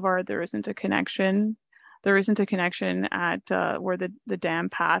Boulevard, there isn't a connection. There isn't a connection at where the dam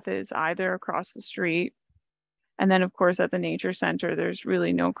path is either across the street. And then of course at the nature center, there's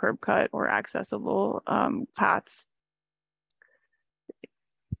really no curb cut or accessible paths.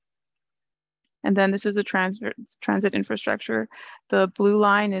 And then this is a transit infrastructure. The blue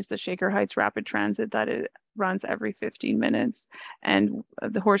line is the Shaker Heights Rapid Transit that it runs every 15 minutes. And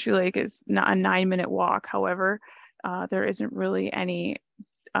the Horseshoe Lake is not a 9-minute walk. However, there isn't really any,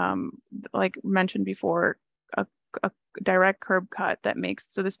 like mentioned before, a direct curb cut that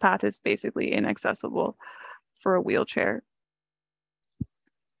makes, so this path is basically inaccessible for a wheelchair.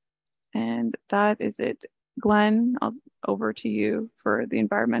 And that is it. Glenn, over to you for the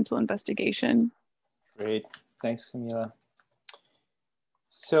environmental investigation. Great, thanks, Camila.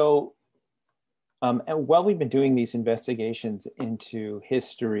 So and while we've been doing these investigations into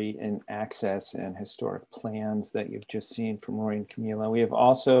history and access and historic plans that you've just seen from Rory and Camila, we have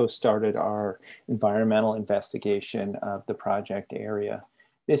also started our environmental investigation of the project area.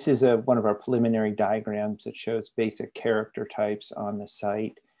 This is one of our preliminary diagrams that shows basic character types on the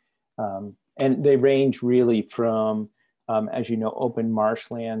site. And they range really from, as you know, open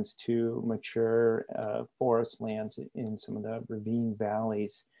marshlands to mature forest lands in some of the ravine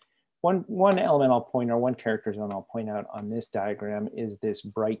valleys. One element I'll point, or one character zone I'll point out on this diagram is this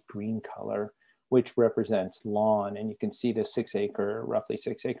bright green color, which represents lawn. And you can see the roughly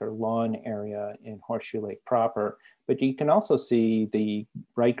 6 acre lawn area in Horseshoe Lake proper, but you can also see the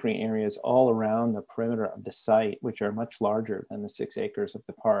bright green areas all around the perimeter of the site, which are much larger than the 6 acres of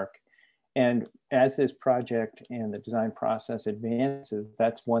the park. And as this project and the design process advances,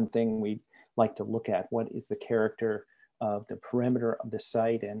 that's one thing we'd like to look at. What is the character of the perimeter of the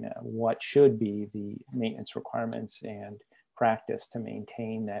site, and what should be the maintenance requirements and practice to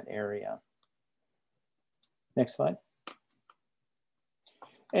maintain that area. Next slide.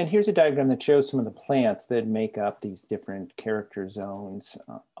 And here's a diagram that shows some of the plants that make up these different character zones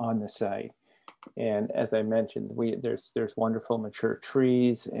on the site. And as I mentioned, there's wonderful mature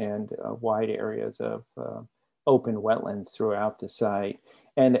trees and wide areas of open wetlands throughout the site.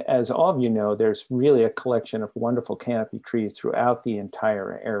 And as all of you know, there's really a collection of wonderful canopy trees throughout the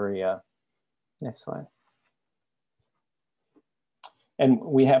entire area. Next slide. And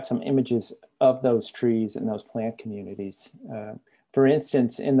we have some images of those trees and those plant communities. For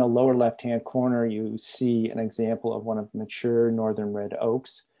instance, in the lower left-hand corner, you see an example of one of mature northern red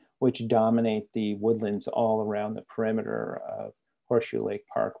oaks, which dominate the woodlands all around the perimeter of Horseshoe Lake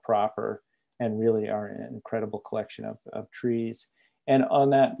Park proper, and really are an incredible collection of trees. And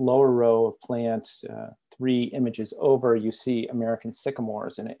on that lower row of plants, 3 images over, you see American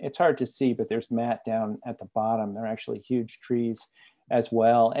sycamores. And it's hard to see, but there's Matt down at the bottom. They're actually huge trees as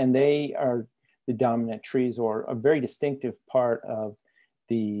well. And they are the dominant trees, or a very distinctive part of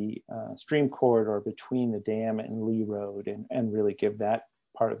the stream corridor between the dam and Lee Road, and really give that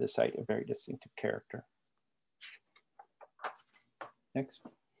part of the site a very distinctive character. Next.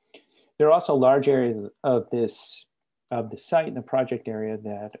 There are also large areas of the site and the project area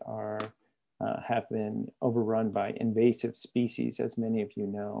that are have been overrun by invasive species, as many of you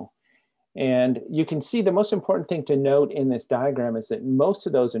know. And you can see the most important thing to note in this diagram is that most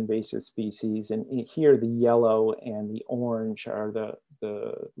of those invasive species, and here the yellow and the orange are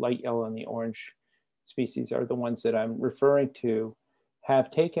the light yellow and the orange species are the ones that I'm referring to,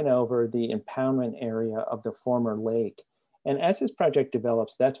 have taken over the impoundment area of the former lake. And as this project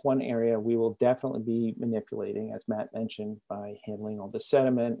develops, that's one area we will definitely be manipulating, as Matt mentioned, by handling all the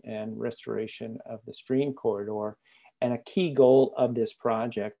sediment and restoration of the stream corridor. And a key goal of this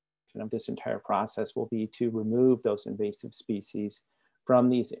project and of this entire process will be to remove those invasive species from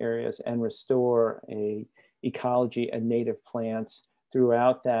these areas and restore a ecology and native plants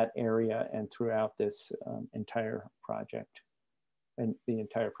throughout that area and throughout this entire project and the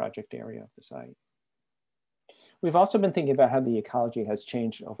entire project area of the site. We've also been thinking about how the ecology has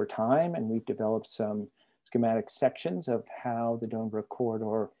changed over time, and we've developed some schematic sections of how the Doan Brook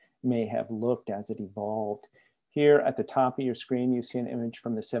corridor may have looked as it evolved. Here at the top of your screen, you see an image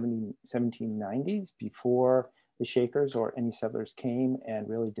from the 1790s, before the Shakers or any settlers came and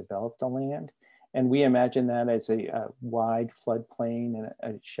really developed the land. And we imagine that as a wide floodplain and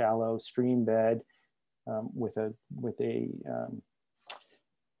a shallow stream bed with a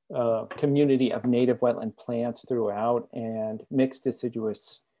community of native wetland plants throughout, and mixed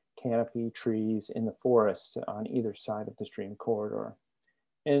deciduous canopy trees in the forest on either side of the stream corridor.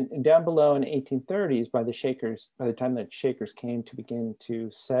 And down below in the 1830s, by the time that Shakers came to begin to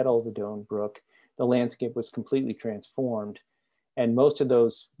settle the Doan Brook, the landscape was completely transformed. And most of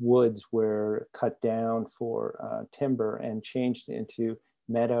those woods were cut down for timber and changed into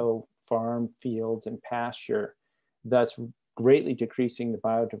meadow, farm, fields, and pasture, thus greatly decreasing the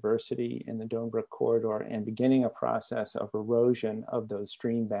biodiversity in the Doan Brook corridor and beginning a process of erosion of those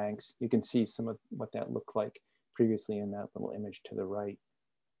stream banks. You can see some of what that looked like previously in that little image to the right.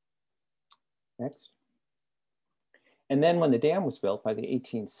 Next. And then when the dam was built by the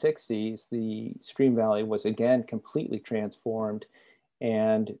 1860s, the stream valley was again completely transformed,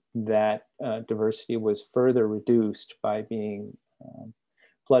 and that diversity was further reduced by being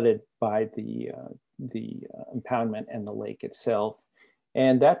flooded by the impoundment and the lake itself.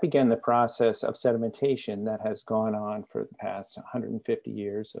 And that began the process of sedimentation that has gone on for the past 150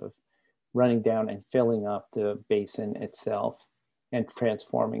 years of running down and filling up the basin itself and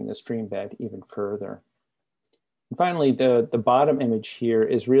transforming the stream bed even further. And finally, the bottom image here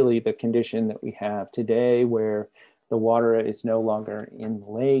is really the condition that we have today, where the water is no longer in the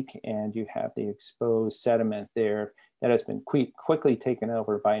lake and you have the exposed sediment there that has been quickly taken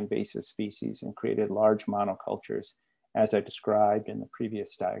over by invasive species and created large monocultures, as I described in the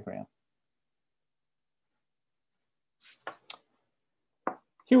previous diagram.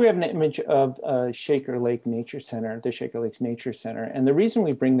 Here we have an image of Shaker Lake Nature Center, the Shaker Lakes Nature Center. And the reason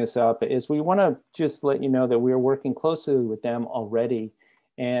we bring this up is we want to just let you know that we are working closely with them already,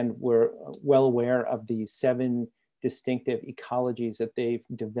 and we're well aware of the 7 distinctive ecologies that they've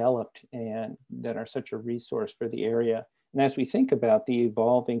developed and that are such a resource for the area. And as we think about the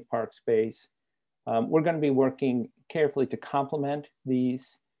evolving park space, we're going to be working carefully to complement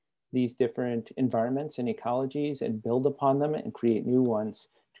these different environments and ecologies and build upon them and create new ones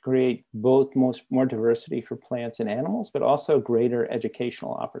to create both more diversity for plants and animals, but also greater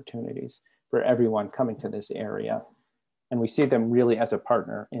educational opportunities for everyone coming to this area. And we see them really as a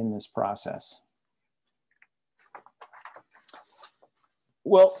partner in this process.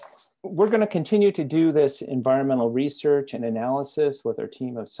 Well, we're going to continue to do this environmental research and analysis with our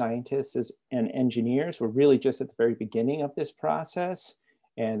team of scientists and engineers. We're really just at the very beginning of this process,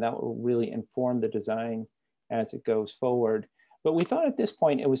 and that will really inform the design as it goes forward. But we thought at this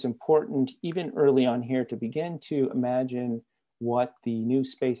point it was important, even early on here, to begin to imagine what the new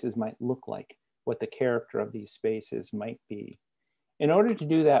spaces might look like, what the character of these spaces might be. In order to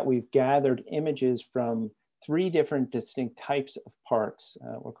do that, we've gathered images from 3 different distinct types of parks.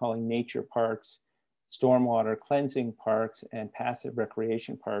 We're calling nature parks, stormwater cleansing parks, and passive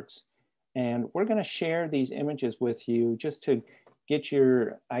recreation parks. And we're going to share these images with you just to get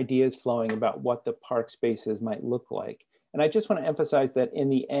your ideas flowing about what the park spaces might look like. And I just want to emphasize that in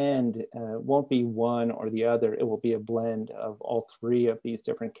the end, it won't be one or the other. It will be a blend of all 3 of these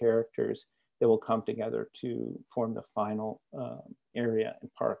different characters that will come together to form the final area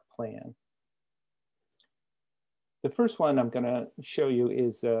and park plan. The first one I'm going to show you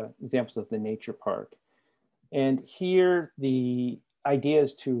is examples of the nature park. And here the idea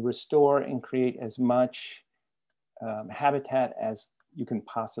is to restore and create as much habitat as you can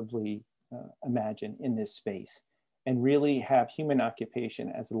possibly imagine in this space, and really have human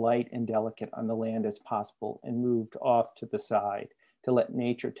occupation as light and delicate on the land as possible and moved off to the side to let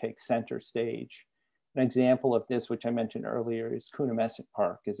nature take center stage. An example of this, which I mentioned earlier, is Coonamessett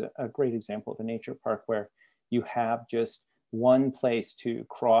Park, is a great example of a nature park where you have just one place to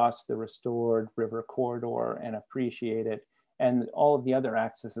cross the restored river corridor and appreciate it. And all of the other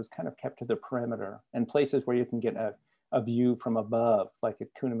access is kind of kept to the perimeter, and places where you can get a view from above, like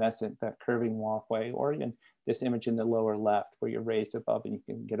at Coonamessett, that curving walkway, or even this image in the lower left where you're raised above and you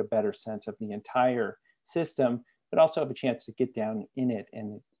can get a better sense of the entire system, but also have a chance to get down in it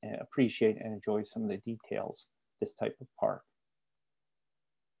and appreciate and enjoy some of the details of this type of park.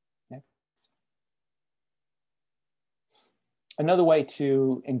 Another way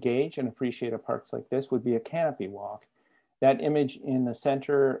to engage and appreciate a park like this would be a canopy walk. That image in the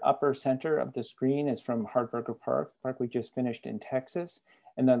center, upper center of the screen is from Hardberger Park, the park we just finished in Texas.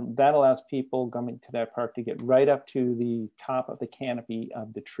 And then that allows people coming to that park to get right up to the top of the canopy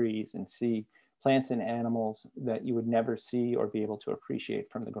of the trees and see plants and animals that you would never see or be able to appreciate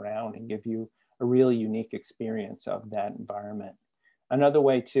from the ground, and give you a really unique experience of that environment. Another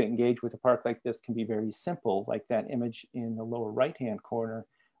way to engage with a park like this can be very simple, like that image in the lower right-hand corner,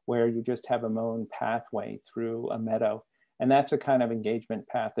 where you just have a mown pathway through a meadow. And that's a kind of engagement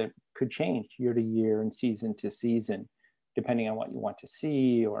path that could change year to year and season to season, depending on what you want to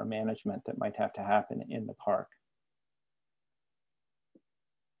see or management that might have to happen in the park.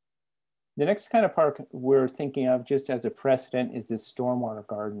 The next kind of park we're thinking of just as a precedent is this stormwater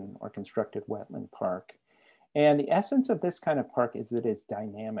garden or constructed wetland park. And the essence of this kind of park is that it's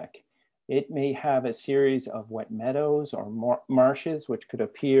dynamic. It may have a series of wet meadows or marshes, which could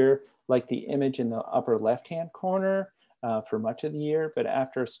appear like the image in the upper left-hand corner for much of the year, but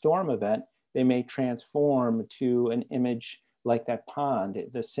after a storm event, they may transform to an image like that pond.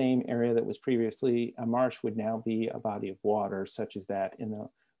 The same area that was previously a marsh would now be a body of water, such as that in the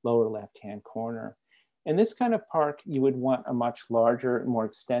lower left-hand corner. In this kind of park, you would want a much larger and more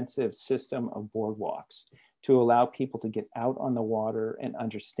extensive system of boardwalks to allow people to get out on the water and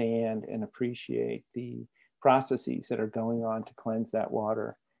understand and appreciate the processes that are going on to cleanse that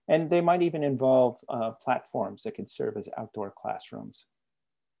water. And they might even involve platforms that could serve as outdoor classrooms.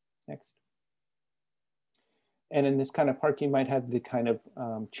 Next. And in this kind of park, you might have the kind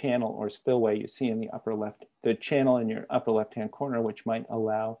of channel or spillway you see in the upper left, the channel in your upper left-hand corner, which might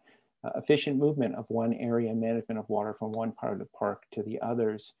allow efficient movement of one area and management of water from one part of the park to the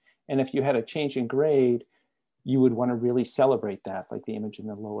others. And if you had a change in grade, you would want to really celebrate that, like the image in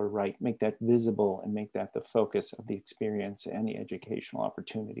the lower right, make that visible and make that the focus of the experience and the educational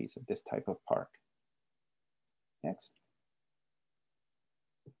opportunities of this type of park. Next.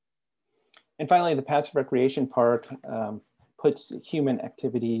 And finally, the passive recreation park puts human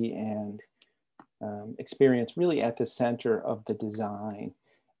activity and experience really at the center of the design.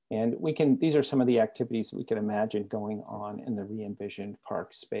 And these are some of the activities we can imagine going on in the re-envisioned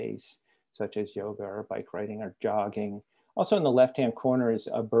park space, such as yoga or bike riding or jogging. Also in the left-hand corner is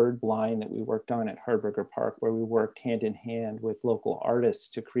a bird blind that we worked on at Hardberger Park, where we worked hand in hand with local artists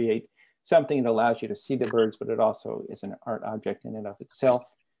to create something that allows you to see the birds, but it also is an art object in and of itself.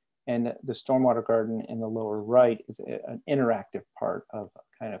 And the stormwater garden in the lower right is an interactive part of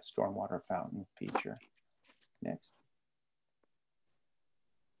a kind of stormwater fountain feature. Next.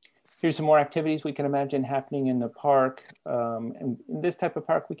 Here's some more activities we can imagine happening in the park. And in this type of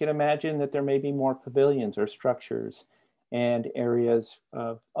park, we can imagine that there may be more pavilions or structures and areas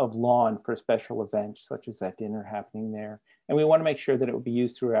of lawn for special events, such as that dinner happening there. And we want to make sure that it will be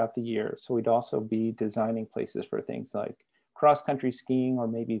used throughout the year. So we'd also be designing places for things like cross-country skiing or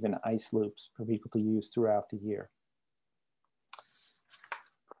maybe even ice loops for people to use throughout the year.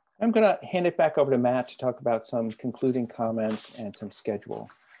 I'm going to hand it back over to Matt to talk about some concluding comments and some schedule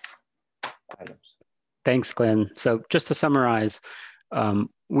items. Thanks, Glenn. So just to summarize,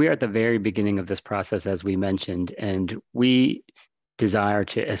 we are at the very beginning of this process, as we mentioned, and we desire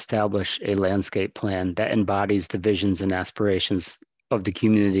to establish a landscape plan that embodies the visions and aspirations of the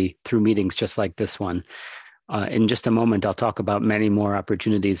community through meetings just like this one. In just a moment, I'll talk about many more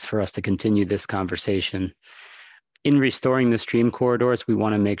opportunities for us to continue this conversation. In restoring the stream corridors, we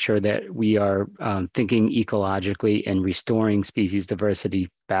want to make sure that we are thinking ecologically and restoring species diversity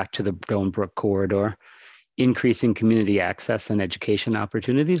back to the Doan Brook corridor, increasing community access and education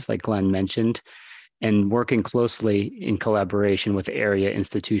opportunities, like Glenn mentioned, and working closely in collaboration with area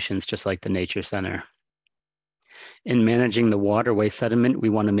institutions, just like the Nature Center. In managing the waterway sediment, we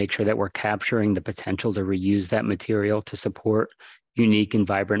want to make sure that we're capturing the potential to reuse that material to support unique and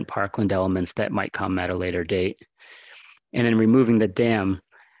vibrant parkland elements that might come at a later date. And in removing the dam,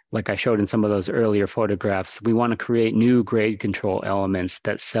 like I showed in some of those earlier photographs, we want to create new grade control elements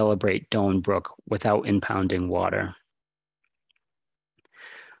that celebrate Doan Brook without impounding water.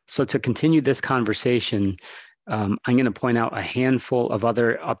 So to continue this conversation, I'm going to point out a handful of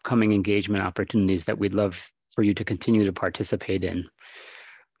other upcoming engagement opportunities that we'd love for you to continue to participate in.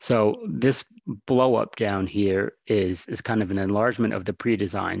 So this blow up down here is kind of an enlargement of the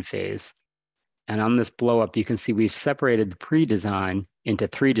pre-design phase. And on this blow up, you can see we've separated the pre-design into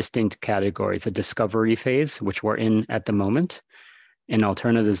 3 distinct categories: a discovery phase, which we're in at the moment, an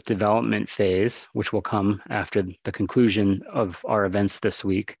alternatives development phase, which will come after the conclusion of our events this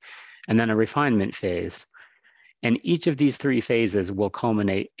week, and then a refinement phase. And each of these 3 phases will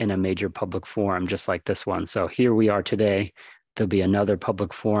culminate in a major public forum, just like this one. So here we are today. There'll be another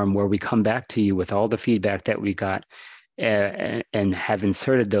public forum where we come back to you with all the feedback that we got and have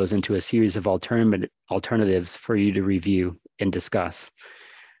inserted those into a series of alternatives for you to review and discuss.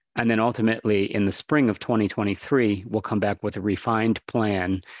 And then ultimately, in the spring of 2023, we'll come back with a refined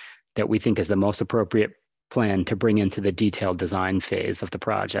plan that we think is the most appropriate plan to bring into the detailed design phase of the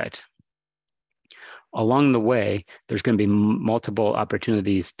project. Along the way, there's going to be multiple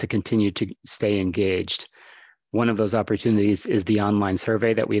opportunities to continue to stay engaged. One of those opportunities is the online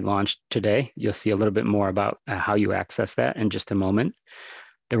survey that we launched today. You'll see a little bit more about how you access that in just a moment.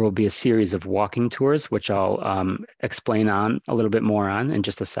 There will be a series of walking tours, which I'll explain on a little bit more on in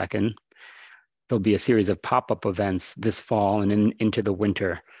just a second. There'll be a series of pop-up events this fall and into the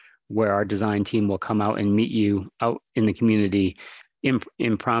winter, where our design team will come out and meet you out in the community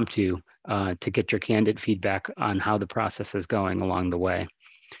impromptu to get your candid feedback on how the process is going along the way.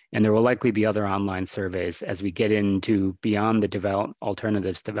 And there will likely be other online surveys as we get into beyond the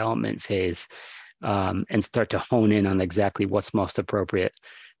alternatives development phase and start to hone in on exactly what's most appropriate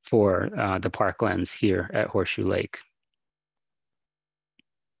for the parklands here at Horseshoe Lake.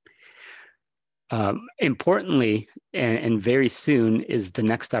 Importantly, and very soon, is the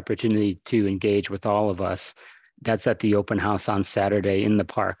next opportunity to engage with all of us. That's at the open house on Saturday in the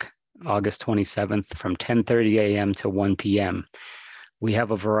park, August 27th from 10:30 a.m. to 1 p.m. We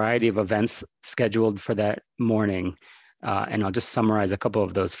have a variety of events scheduled for that morning, and I'll just summarize a couple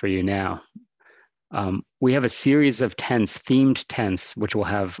of those for you now. We have a series of tents, themed tents, which will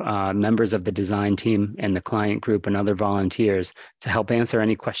have members of the design team and the client group and other volunteers to help answer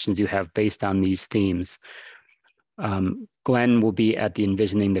any questions you have based on these themes. Glenn will be at the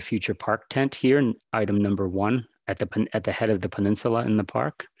Envisioning the Future Park tent here, item number 1, at the head of the peninsula in the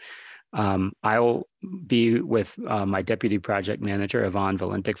park. I will be with my deputy project manager, Yvonne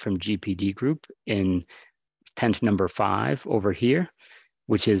Valentic from GPD Group, in tent number 5 over here,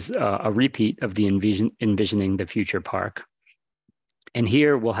 which is a repeat of the Envisioning the Future Park. And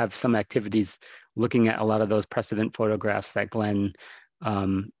here we'll have some activities looking at a lot of those precedent photographs that Glenn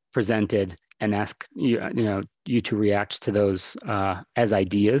presented, and ask you to react to those as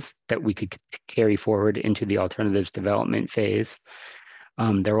ideas that we could carry forward into the alternatives development phase.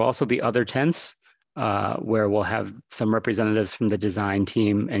 There will also be other tents where we'll have some representatives from the design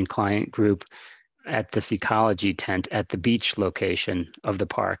team and client group at this ecology tent at the beach location of the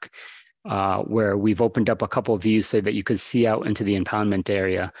park, where we've opened up a couple of views so that you could see out into the impoundment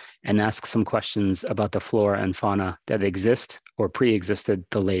area and ask some questions about the flora and fauna that exist or pre-existed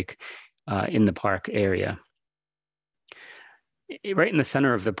the lake in the park area. Right in the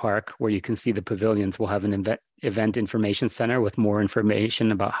center of the park, where you can see the pavilions, we'll have an event information center with more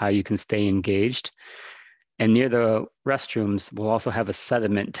information about how you can stay engaged. And near the restrooms, we'll also have a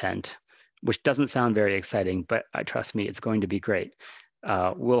sediment tent which doesn't sound very exciting, but trust me, it's going to be great.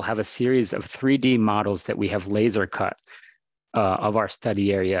 We'll have a series of 3D models that we have laser cut of our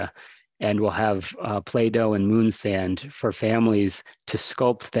study area, and we'll have Play-Doh and moon sand for families to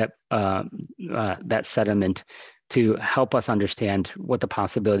sculpt that sediment to help us understand what the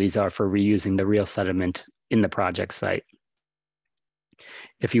possibilities are for reusing the real sediment in the project site.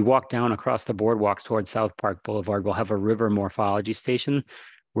 If you walk down across the boardwalk towards South Park Boulevard, we'll have a river morphology station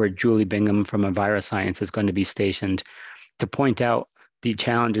where Julie Bingham from EnviroScience is going to be stationed to point out the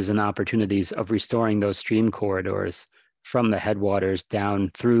challenges and opportunities of restoring those stream corridors from the headwaters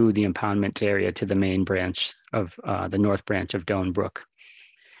down through the impoundment area to the main branch of the north branch of Doan Brook.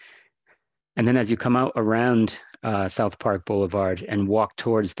 And then as you come out around South Park Boulevard and walk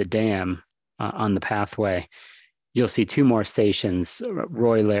towards the dam on the pathway, you'll see two more stations,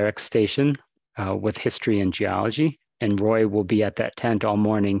 Roy Larrick's station with history and geology, and Roy will be at that tent all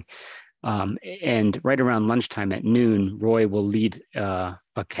morning. And right around lunchtime at noon, Roy will lead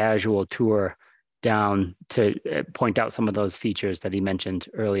a casual tour down to point out some of those features that he mentioned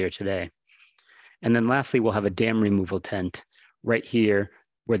earlier today. And then lastly, we'll have a dam removal tent right here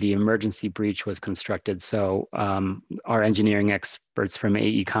where the emergency breach was constructed. So our engineering experts from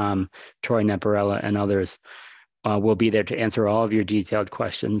AECOM, Troy Neparella and others will be there to answer all of your detailed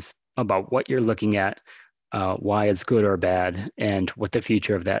questions about what you're looking at, why it's good or bad, and what the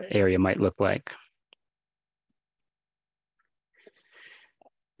future of that area might look like.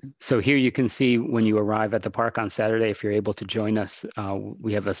 So here you can see when you arrive at the park on Saturday, if you're able to join us,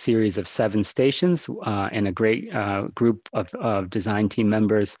 we have a series of 7 stations and a great group of design team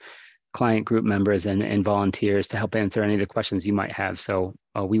members, client group members, and volunteers to help answer any of the questions you might have. So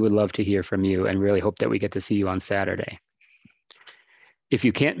we would love to hear from you and really hope that we get to see you on Saturday. If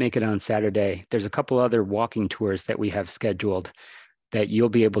you can't make it on Saturday, there's a couple other walking tours that we have scheduled that you'll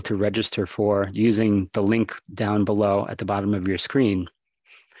be able to register for using the link down below at the bottom of your screen.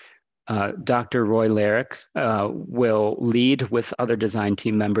 Dr. Roy Larrick will lead with other design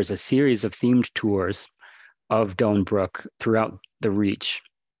team members a series of themed tours of Doan Brook throughout the Reach.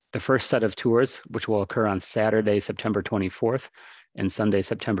 The first set of tours, which will occur on Saturday, September 24th and Sunday,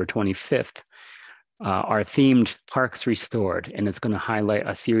 September 25th, are themed Parks Restored, and it's going to highlight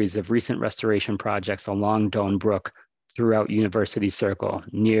a series of recent restoration projects along Doan Brook throughout University Circle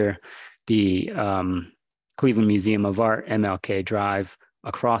near the Cleveland Museum of Art, MLK Drive,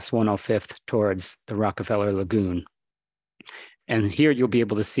 across 105th towards the Rockefeller Lagoon. And here you'll be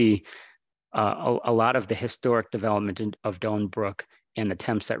able to see a lot of the historic development of Doan Brook and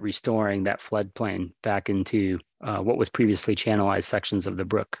attempts at restoring that floodplain back into what was previously channelized sections of the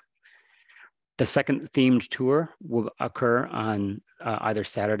brook. The second themed tour will occur on either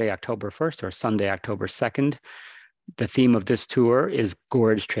Saturday, October 1st or Sunday, October 2nd. The theme of this tour is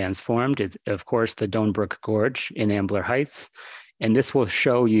Gorge Transformed. It's, of course, the Doan Brook Gorge in Ambler Heights. And this will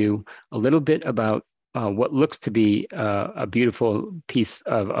show you a little bit about what looks to be a beautiful piece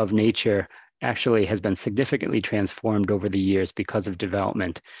of nature actually has been significantly transformed over the years because of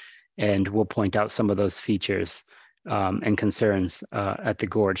development. And we'll point out some of those features and concerns at the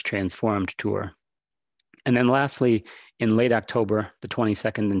Gorge Transformed tour. And then lastly, in late October, the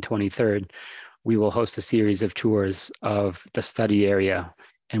 22nd and 23rd, we will host a series of tours of the study area.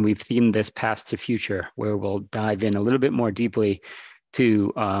 And we've themed this past to future, where we'll dive in a little bit more deeply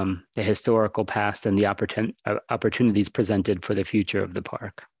to the historical past and the opportunities presented for the future of the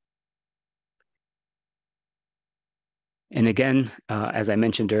park. And again, as I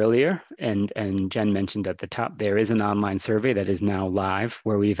mentioned earlier, and Jen mentioned at the top, there is an online survey that is now live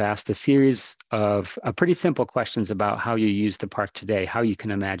where we've asked a series of pretty simple questions about how you use the park today, how you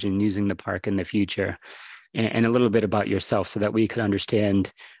can imagine using the park in the future, and a little bit about yourself so that we could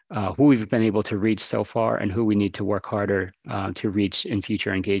understand who we've been able to reach so far and who we need to work harder to reach in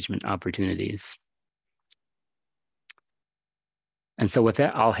future engagement opportunities. And so with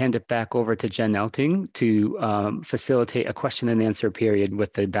that, I'll hand it back over to Jen Elting to facilitate a question and answer period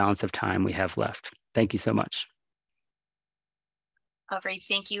with the balance of time we have left. Thank you so much. All right,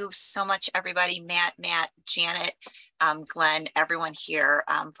 thank you so much, everybody. Matt, Janet, Glenn, everyone here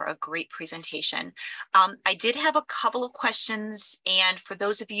for a great presentation. I did have a couple of questions, and for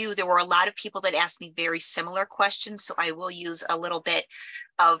those of you, there were a lot of people that asked me very similar questions, so I will use a little bit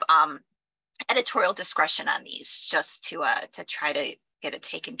of editorial discretion on these just to try to get it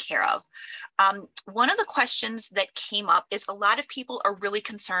taken care of. One of the questions that came up is a lot of people are really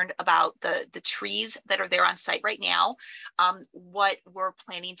concerned about the trees that are there on site right now, what we're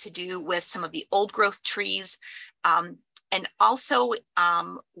planning to do with some of the old growth trees, And also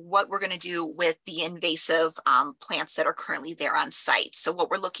what we're going to do with the invasive plants that are currently there on site. So what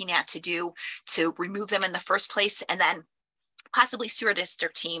we're looking at to do to remove them in the first place, and then possibly sewer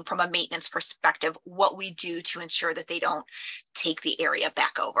district team from a maintenance perspective, what we do to ensure that they don't take the area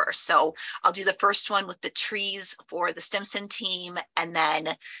back over. So I'll do the first one with the trees for the Stimson team, and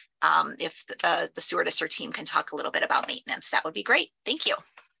then if the sewer district team can talk a little bit about maintenance, that would be great. Thank you.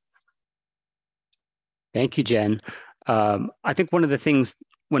 Thank you, Jen. I think one of the things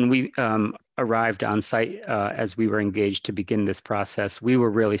when we arrived on site as we were engaged to begin this process, we were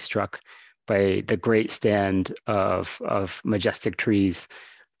really struck by the great stand of majestic trees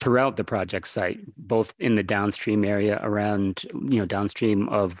throughout the project site, both in the downstream area around, downstream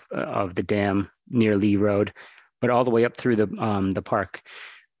of the dam near Lee Road, but all the way up through the park.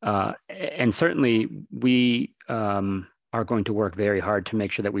 And certainly we are going to work very hard to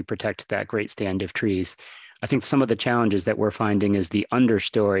make sure that we protect that great stand of trees. I think some of the challenges that we're finding is the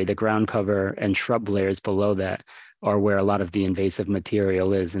understory, the ground cover and shrub layers below that are where a lot of the invasive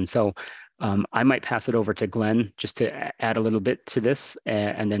material is. And so I might pass it over to Glenn just to add a little bit to this,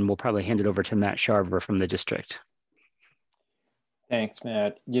 and then we'll probably hand it over to Matt Sharver from the district. Thanks,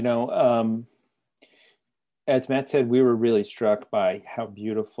 Matt. As Matt said, we were really struck by how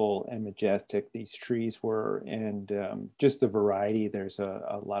beautiful and majestic these trees were, and just the variety. There's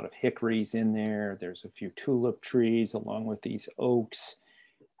a lot of hickories in there. There's a few tulip trees along with these oaks,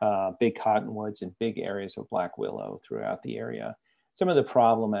 big cottonwoods, and big areas of black willow throughout the area. Some of the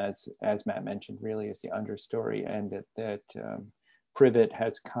problem, as Matt mentioned, really is the understory, and that privet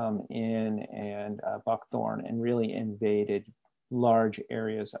has come in and buckthorn and really invaded large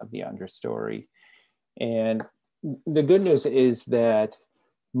areas of the understory. And the good news is that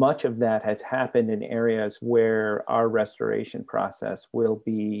much of that has happened in areas where our restoration process will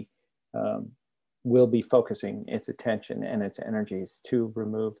be focusing its attention and its energies to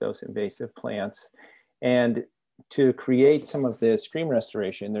remove those invasive plants. And to create some of the stream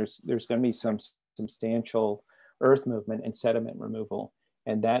restoration, there's going to be some substantial earth movement and sediment removal.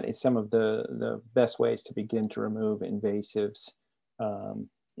 And that is some of the best ways to begin to remove invasives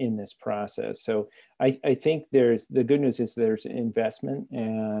in this process. So I think the good news is there's investment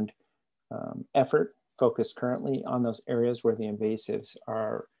and effort focused currently on those areas where the invasives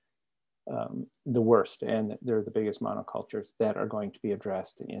are the worst, and they're the biggest monocultures that are going to be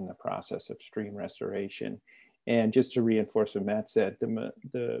addressed in the process of stream restoration. And just to reinforce what Matt said,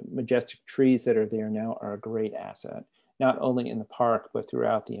 the majestic trees that are there now are a great asset, not only in the park, but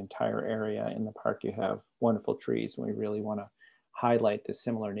throughout the entire area. In the park, you have wonderful trees, and we really want to highlight the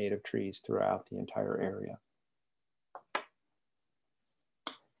similar native trees throughout the entire area.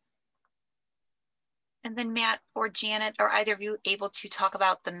 And then Matt or Janet, are either of you able to talk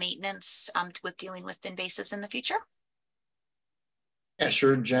about the maintenance with dealing with invasives in the future? Yeah,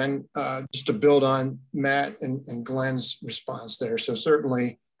 sure, Jen. Just to build on Matt and Glenn's response there. So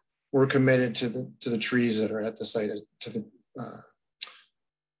certainly we're committed to the trees that are at the site to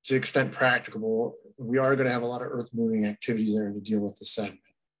the extent practicable. We are going to have a lot of earth moving activity there to deal with the sediment.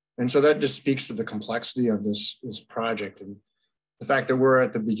 And so that just speaks to the complexity of this project and the fact that we're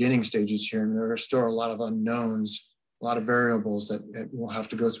at the beginning stages here, and there are still a lot of unknowns, a lot of variables that we'll have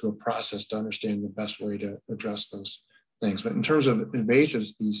to go through a process to understand the best way to address those things. But in terms of invasive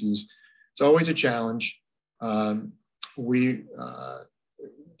species, it's always a challenge. We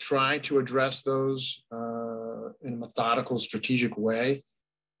try to address those in a methodical, strategic way.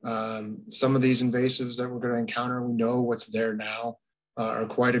 Some of these invasives that we're going to encounter, we know what's there now, are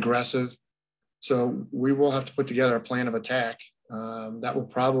quite aggressive. So we will have to put together a plan of attack that will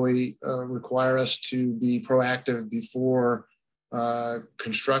probably require us to be proactive before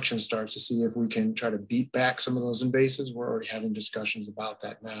construction starts to see if we can try to beat back some of those invasives. We're already having discussions about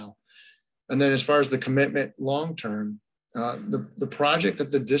that now. And then as far as the commitment long-term, the project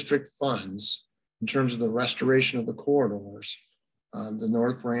that the district funds in terms of the restoration of the corridors, the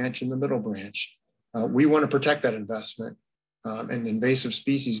North Branch and the Middle Branch, we want to protect that investment, and invasive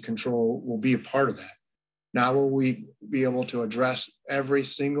species control will be a part of that. Now, will we be able to address every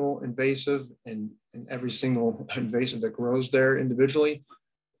single invasive and every single invasive that grows there individually?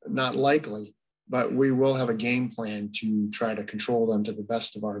 Not likely, but we will have a game plan to try to control them to the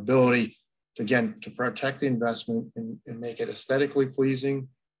best of our ability, to protect the investment and make it aesthetically pleasing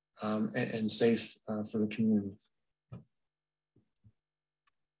and safe for the community.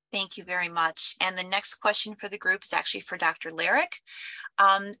 Thank you very much. And the next question for the group is actually for Dr. Larrick.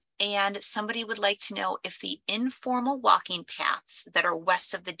 And somebody would like to know if the informal walking paths that are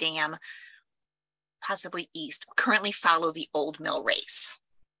west of the dam, possibly east, currently follow the Old Mill Race.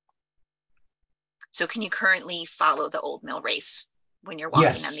 So can you currently follow the old mill race when you're walking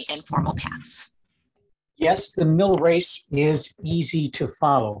on the informal paths? Yes, the mill race is easy to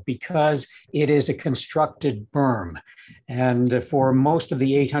follow because it is a constructed berm. And for most of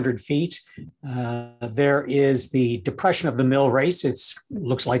the 800 feet, there is the depression of the mill race. It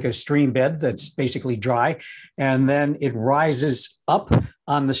looks like a stream bed that's basically dry. And then it rises up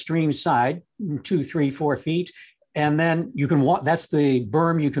on the stream side, 2, 3, 4 feet. And then you can walk, that's the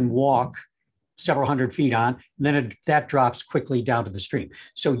berm you can walk several hundred feet on. And then that drops quickly down to the stream.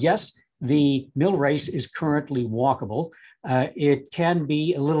 So yes, the mill race is currently walkable. It can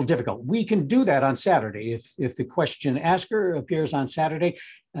be a little difficult. We can do that on Saturday. If the question asker appears on Saturday,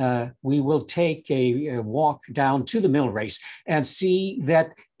 we will take a walk down to the mill race and see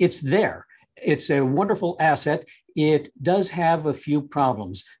that it's there. It's a wonderful asset. It does have a few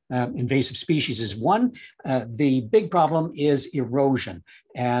problems. Invasive species is one. The big problem is erosion.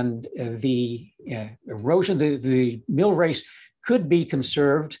 And the erosion, the mill race could be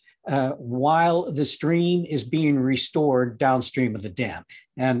conserved while the stream is being restored downstream of the dam.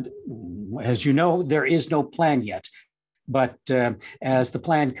 And as you know, there is no plan yet. But as the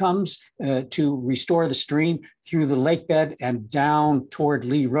plan comes to restore the stream through the lake bed and down toward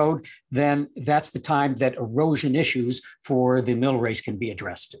Lee Road, then that's the time that erosion issues for the mill race can be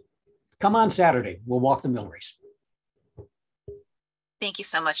addressed. Come on Saturday, we'll walk the mill race. Thank you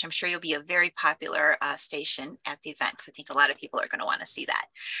so much. I'm sure you'll be a very popular station at the event, because I think a lot of people are going to want to see that.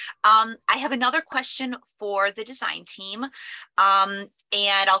 I have another question for the design team, and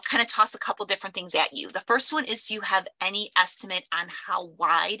I'll kind of toss a couple different things at you. The first one is, do you have any estimate on how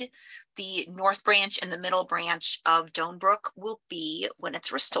wide the north branch and the middle branch of Doan Brook will be when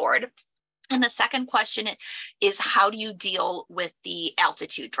it's restored? And the second question is, how do you deal with the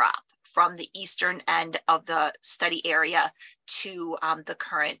altitude drop from the eastern end of the study area to the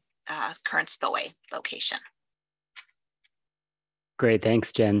current spillway location? Great,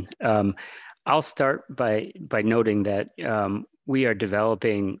 thanks, Jen. I'll start by noting that we are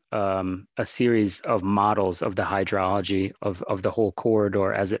developing a series of models of the hydrology of the whole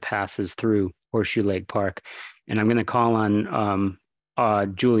corridor as it passes through Horseshoe Lake Park. And I'm going to call on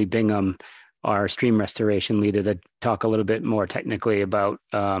Julie Bingham, our stream restoration leader, to talk a little bit more technically about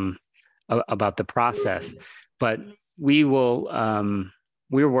the process. But we will,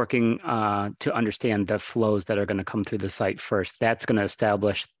 we're working to understand the flows that are going to come through the site first. That's going to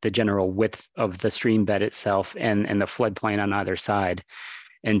establish the general width of the stream bed itself and the floodplain on either side.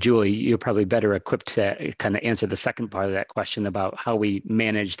 And Julie, you're probably better equipped to kind of answer the second part of that question about how we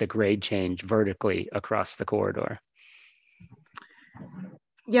manage the grade change vertically across the corridor.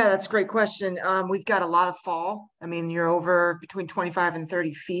 Yeah, that's a great question. We've got a lot of fall. I mean, you're over between 25 and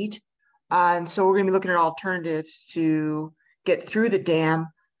 30 feet. And so we're going to be looking at alternatives to get through the dam,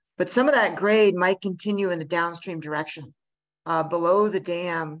 but some of that grade might continue in the downstream direction. Below the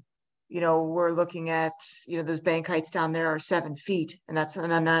dam, we're looking at, those bank heights down there are 7 feet, and that's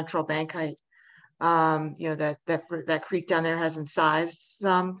an unnatural bank height. That creek down there has incised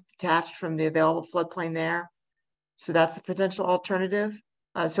some, detached from the available floodplain there. So that's a potential alternative.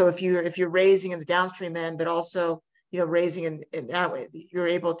 So if you're raising in the downstream end, but also, raising in that way, you're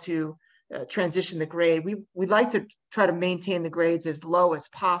able to transition the grade. We'd like to try to maintain the grades as low as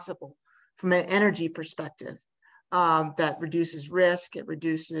possible from an energy perspective. That reduces risk. It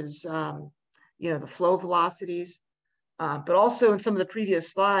reduces, the flow velocities. But also in some of the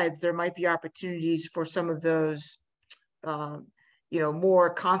previous slides, there might be opportunities for some of those,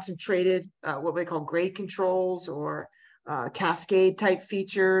 more concentrated, what we call grade controls or cascade type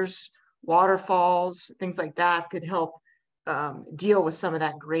features, waterfalls, things like that could help deal with some of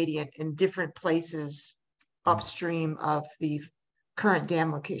that gradient in different places upstream of the current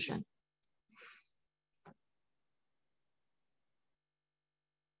dam location.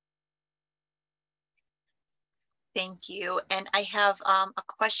 Thank you. And I have a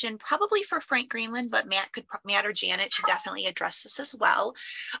question probably for Frank Greenland, but Matt or Janet should definitely address this as well.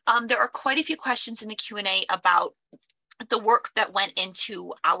 There are quite a few questions in the Q&A about the work that went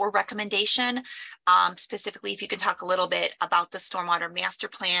into our recommendation. Specifically, if you can talk a little bit about the stormwater master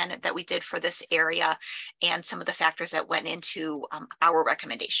plan that we did for this area and some of the factors that went into our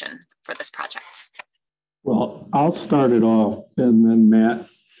recommendation for this project. Well, I'll start it off, and then Matt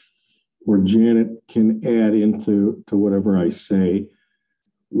or Janet can add into whatever I say.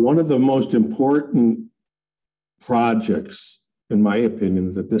 One of the most important projects, in my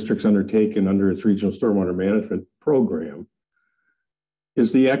opinion, that the district's undertaken under its regional stormwater management program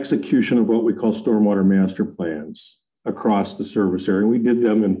is the execution of what we call stormwater master plans across the service area. We did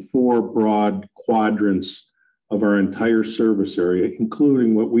them in 4 broad quadrants of our entire service area,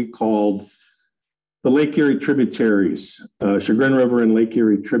 including what we called the Lake Erie tributaries, Chagrin River and Lake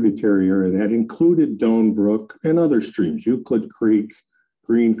Erie tributary area that included Doan Brook and other streams, Euclid Creek,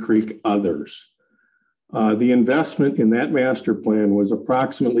 Green Creek, others. The investment in that master plan was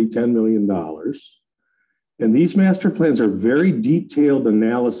approximately $10 million. And these master plans are very detailed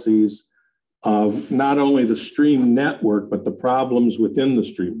analyses of not only the stream network, but the problems within the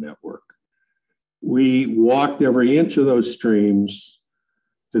stream network. We walked every inch of those streams,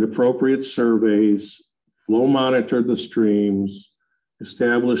 did appropriate surveys, flow monitored the streams,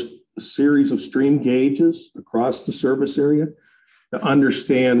 established a series of stream gauges across the service area to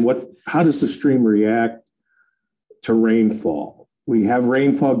understand how does the stream react to rainfall. We have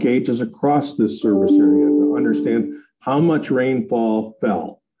rainfall gauges across this service area to understand how much rainfall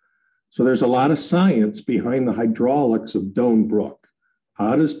fell. So there's a lot of science behind the hydraulics of Doan Brook.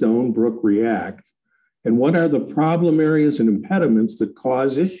 How does Doan Brook react? And what are the problem areas and impediments that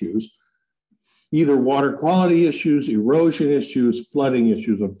cause issues, either water quality issues, erosion issues, flooding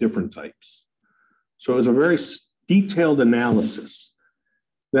issues of different types? So it was a very detailed analysis.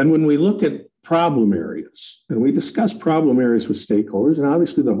 Then when we look at problem areas, and we discuss problem areas with stakeholders, and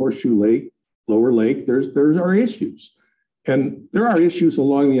obviously the Horseshoe Lake, Lower Lake, there's our issues. And there are issues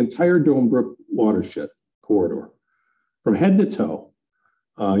along the entire Doan Brook watershed corridor, from head to toe.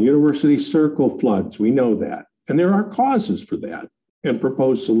 University Circle floods, we know that. And there are causes for that and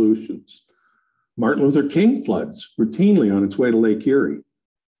proposed solutions. Martin Luther King floods routinely on its way to Lake Erie.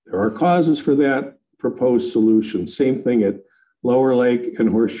 There are causes for that, proposed solutions. Same thing at Lower Lake and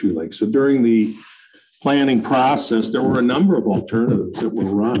Horseshoe Lake. So during the planning process, there were a number of alternatives that were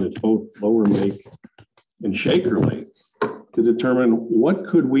run at both Lower Lake and Shaker Lake to determine what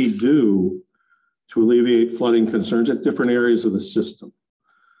could we do to alleviate flooding concerns at different areas of the system.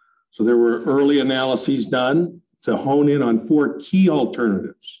 So there were early analyses done to hone in on 4 key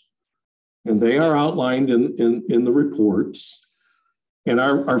alternatives. And they are outlined in the reports. And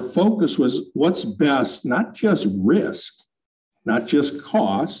our focus was what's best, not just risk, not just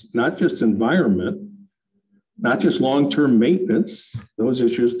cost, not just environment, not just long-term maintenance, those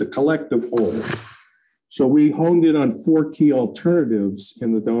issues, the collective whole. So we honed in on 4 key alternatives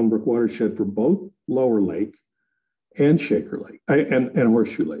in the Doan Brook watershed for both Lower Lake and Shaker Lake and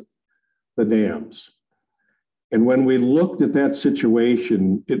Horseshoe Lake, the dams. And when we looked at that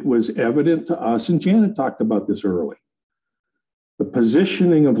situation, it was evident to us, and Janet talked about this early, the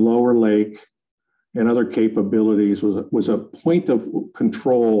positioning of Lower Lake and other capabilities was a point of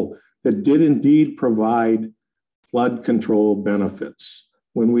control that did indeed provide flood control benefits.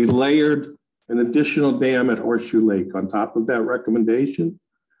 When we layered an additional dam at Horseshoe Lake on top of that recommendation,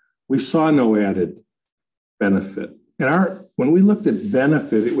 we saw no added benefit. And when we looked at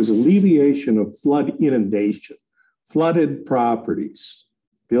benefit, it was alleviation of flood inundation, flooded properties,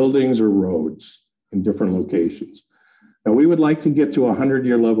 buildings or roads in different locations. Now, we would like to get to a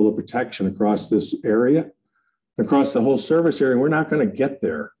 100-year level of protection across this area, across the whole service area. We're not going to get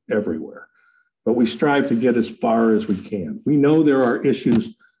there everywhere, but we strive to get as far as we can. We know there are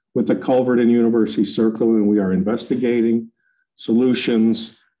issues with the culvert in University Circle, and we are investigating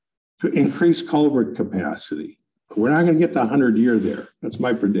solutions to increase culvert capacity. We're not going to get to 100-year there. That's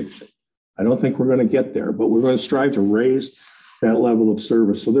my prediction. I don't think we're going to get there, but we're going to strive to raise that level of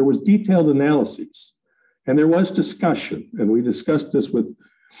service. So there was detailed analyses. And there was discussion, and we discussed this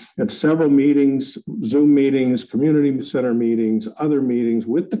at several meetings, Zoom meetings, community center meetings, other meetings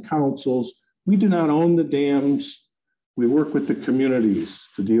with the councils. We do not own the dams. We work with the communities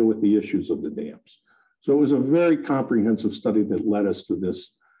to deal with the issues of the dams. So it was a very comprehensive study that led us to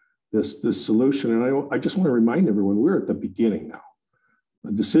this solution. And I just want to remind everyone, we're at the beginning now.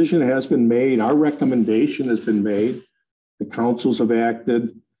 A decision has been made. Our recommendation has been made. The councils have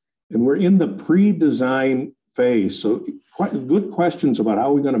acted. And we're in the pre-design phase. So quite good questions about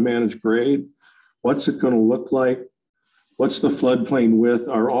how we're going to manage grade, what's it going to look like, what's the floodplain width,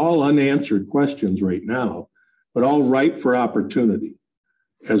 are all unanswered questions right now, but all ripe for opportunity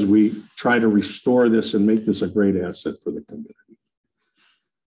as we try to restore this and make this a great asset for the community.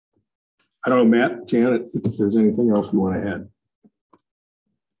 I don't know, Matt, Janet, if there's anything else you want to add.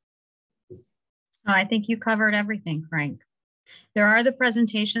 I think you covered everything, Frank. There are the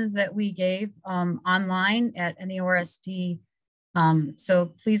presentations that we gave online at NEORSD. So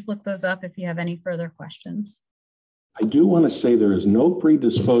please look those up if you have any further questions. I do want to say there is no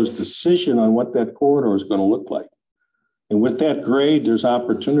predisposed decision on what that corridor is going to look like. And with that grade, there's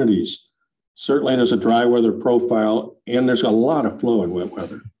opportunities. Certainly there's a dry weather profile and there's a lot of flow in wet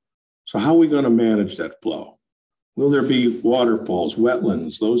weather. So how are we going to manage that flow? Will there be waterfalls,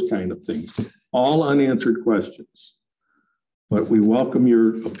 wetlands, those kind of things? All unanswered questions. But we welcome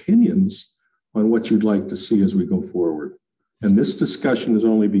your opinions on what you'd like to see as we go forward. And this discussion is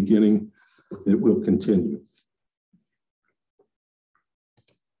only beginning. It will continue.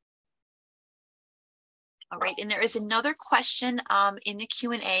 All right, and there is another question in the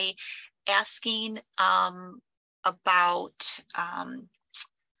Q&A asking about,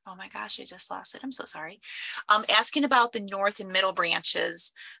 oh my gosh, I just lost it. I'm so sorry. Asking about the north and middle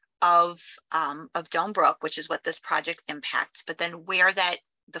branches of Doan Brook, which is what this project impacts, but then where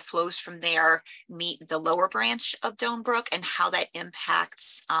the flows from there meet the lower branch of Doan Brook and how that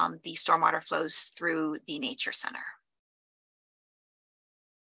impacts the stormwater flows through the nature center.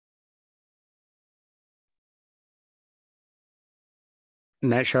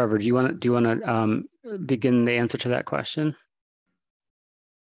 Matt Sharver, do you want to begin the answer to that question?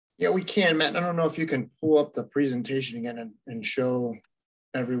 Yeah, we can, Matt. I don't know if you can pull up the presentation again and show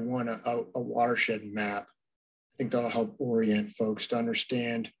everyone a watershed map. I think that'll help orient folks to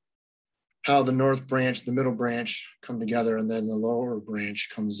understand how the north branch, the middle branch come together, and then the lower branch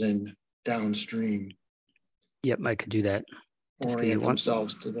comes in downstream. Yep, I could do that. Orient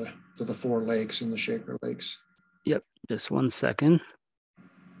themselves to the four lakes and the Shaker Lakes. Yep, just 1 second.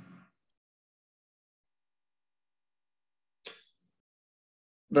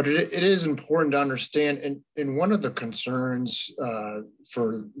 But it is important to understand, and one of the concerns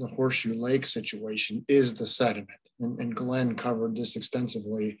for the Horseshoe Lake situation is the sediment. And Glenn covered this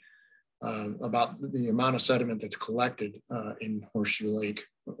extensively about the amount of sediment that's collected in Horseshoe Lake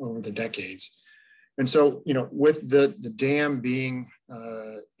over the decades. And so, you know, with the dam being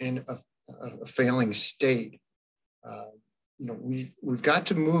in a failing state, you know, we've got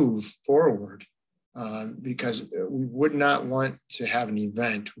to move forward. Because we would not want to have an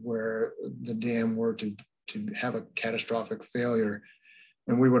event where the dam were to have a catastrophic failure,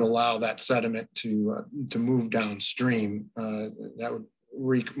 and we would allow that sediment to move downstream. That would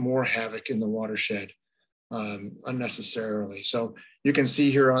wreak more havoc in the watershed unnecessarily. So you can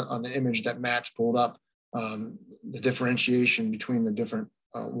see here on the image that Matt's pulled up the differentiation between the different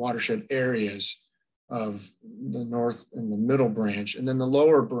watershed areas of the north and the middle branch, and then the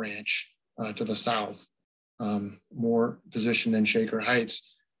lower branch to the south, more positioned than Shaker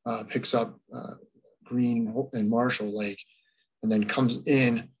Heights, picks up Green and Marshall Lake, and then comes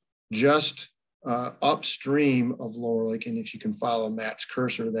in just upstream of Lower Lake. And if you can follow Matt's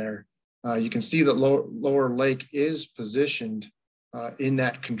cursor there, you can see that Lower Lake is positioned in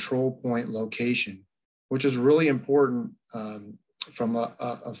that control point location, which is really important from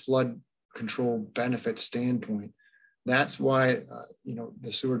a flood control benefit standpoint. That's why, you know,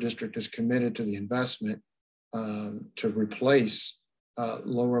 the sewer district is committed to the investment to replace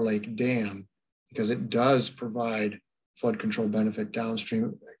Lower Lake Dam, because it does provide flood control benefit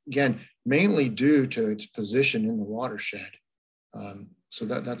downstream, again, mainly due to its position in the watershed. So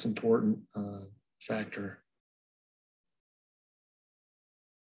that's an important factor.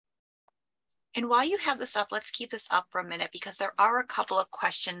 And while you have this up, let's keep this up for a minute, because there are a couple of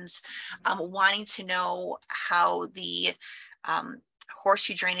questions wanting to know how the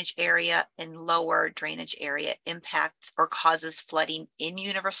horseshoe drainage area and lower drainage area impacts or causes flooding in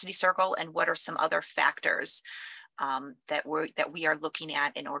University Circle, and what are some other factors that we are looking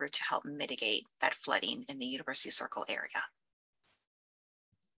at in order to help mitigate that flooding in the University Circle area.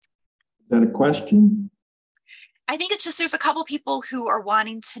 Is that a question? I think it's just there's a couple people who are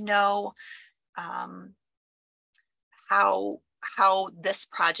wanting to know how this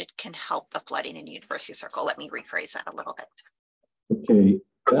project can help the flooding in University Circle. Let me rephrase that a little bit. Okay,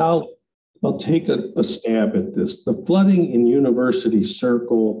 I'll take a stab at this. The flooding in University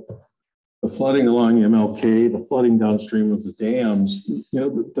Circle, the flooding along MLK, the flooding downstream of the dams, you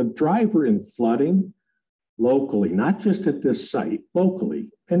know, the driver in flooding locally, not just at this site, locally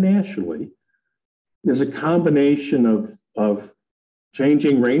and nationally, is a combination of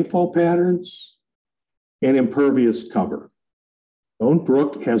changing rainfall patterns and impervious cover. Doan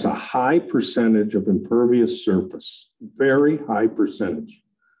Brook has a high percentage of impervious surface, very high percentage.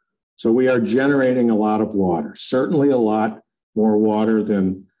 So we are generating a lot of water, certainly a lot more water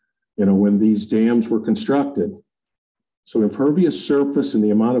than, you know, when these dams were constructed. So impervious surface and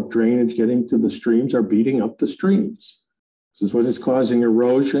the amount of drainage getting to the streams are beating up the streams. This is what is causing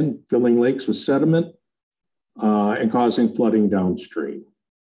erosion, filling lakes with sediment, and causing flooding downstream.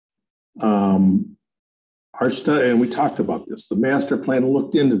 Our study, and we talked about this, the master plan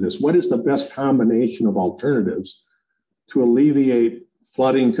looked into this. What is the best combination of alternatives to alleviate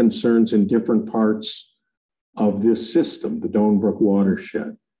flooding concerns in different parts of this system, the Doan Brook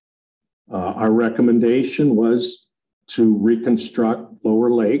watershed? Our recommendation was to reconstruct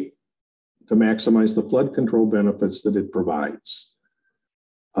Lower Lake to maximize the flood control benefits that it provides.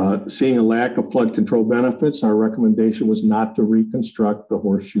 Seeing a lack of flood control benefits, our recommendation was not to reconstruct the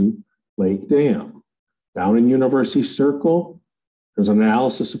Horseshoe Lake Dam. Down in University Circle, there's an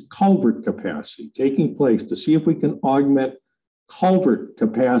analysis of culvert capacity taking place to see if we can augment culvert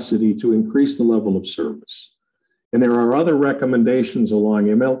capacity to increase the level of service. And there are other recommendations along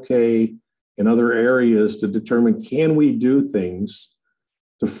MLK and other areas to determine, can we do things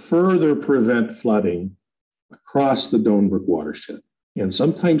to further prevent flooding across the Doan Brook watershed? And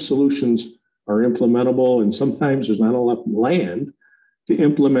sometimes solutions are implementable, and sometimes there's not enough land to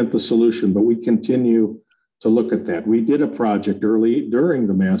implement the solution, but we continue to look at that. We did a project early during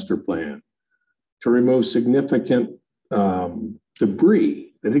the master plan to remove significant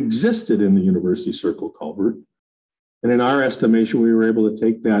debris that existed in the University Circle culvert. And in our estimation, we were able to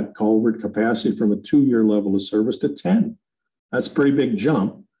take that culvert capacity from a 2-year level of service to 10. That's a pretty big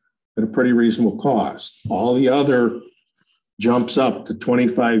jump at a pretty reasonable cost. All the other jumps up to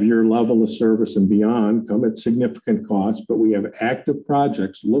 25-year level of service and beyond come at significant cost, but we have active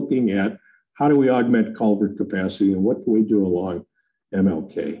projects looking at how do we augment culvert capacity and what can we do along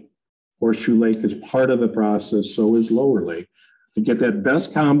MLK. Horseshoe Lake is part of the process, so is Lower Lake, to get that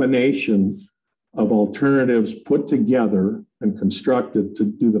best combination of alternatives put together and constructed to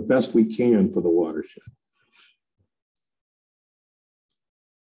do the best we can for the watershed.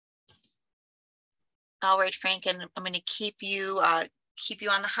 All right, Frank, and I'm going to keep you on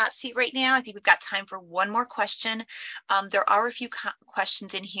the hot seat right now. I think we've got time for one more question. There are a few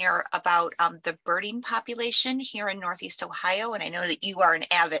questions in here about the birding population here in Northeast Ohio, and I know that you are an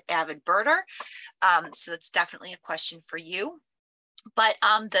avid birder, so that's definitely a question for you. But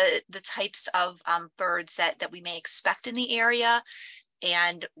the types of birds that we may expect in the area,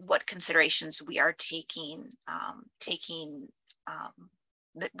 and what considerations we are taking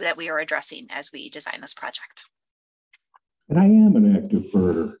that we are addressing as we design this project. And I am an active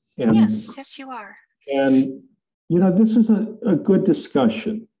birder. And, yes, you are. And, you know, this is a good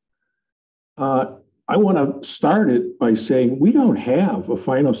discussion. I want to start it by saying we don't have a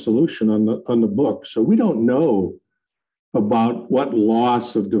final solution on the book. So we don't know about what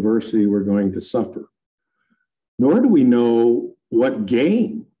loss of diversity we're going to suffer, nor do we know what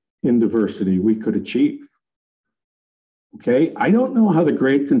gain in diversity we could achieve. Okay, I don't know how the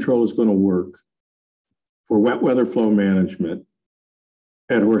grade control is going to work for wet weather flow management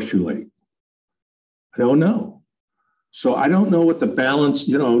at Horseshoe Lake. I don't know. So I don't know what the balance,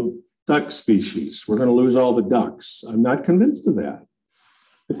 duck species, we're going to lose all the ducks. I'm not convinced of that.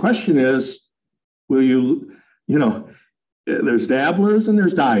 The question is, will there's dabblers and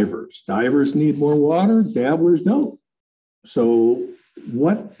there's divers. Divers need more water, dabblers don't. So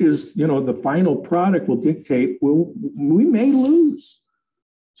what is, the final product will dictate, we may lose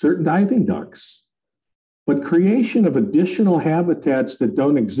certain diving ducks, but creation of additional habitats that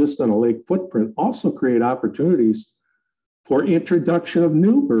don't exist on a lake footprint also create opportunities for introduction of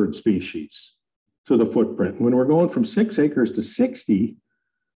new bird species to the footprint. When we're going from 6 acres to 60,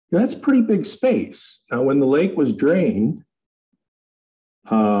 that's pretty big space. Now, when the lake was drained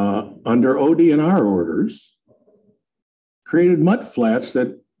under ODNR orders, created mud flats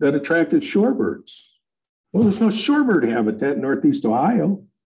that attracted shorebirds. Well, there's no shorebird habitat in Northeast Ohio,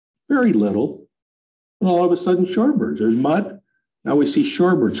 very little. And all of a sudden, shorebirds. There's mud, now we see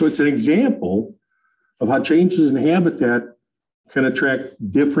shorebirds. So it's an example of how changes in habitat can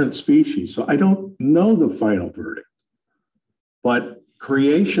attract different species. So I don't know the final verdict, but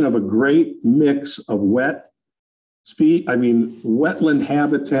creation of a great mix of wetland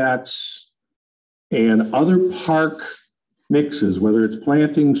habitats and other park mixes, whether it's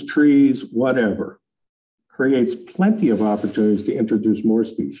plantings, trees, whatever, creates plenty of opportunities to introduce more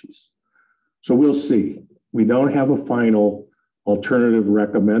species. So we'll see. We don't have a final alternative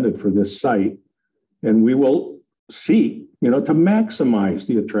recommended for this site, and we will seek, to maximize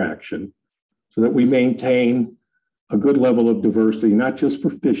the attraction so that we maintain a good level of diversity, not just for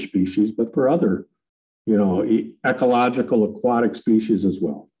fish species, but for other, ecological aquatic species as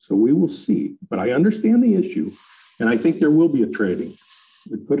well. So we will see, but I understand the issue. And I think there will be a trading.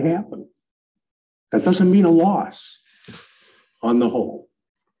 It could happen. That doesn't mean a loss on the whole.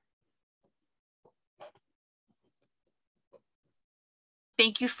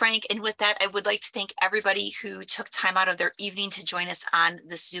 Thank you, Frank. And with that, I would like to thank everybody who took time out of their evening to join us on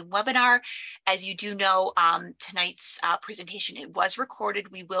this Zoom webinar. As you do know, tonight's presentation, it was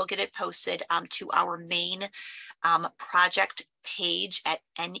recorded. We will get it posted to our main project page at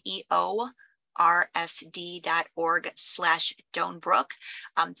neo.org. neorsd.org/Doan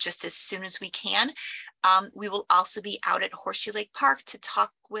just as soon as we can. We will also be out at Horseshoe Lake Park to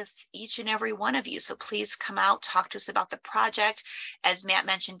talk with each and every one of you. So please come out, talk to us about the project. As Matt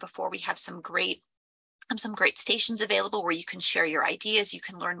mentioned before, we have some great stations available where you can share your ideas. You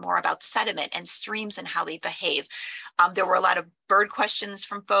can learn more about sediment and streams and how they behave. There were a lot of bird questions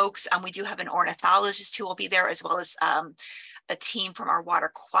from folks. We do have an ornithologist who will be there, as well as a team from our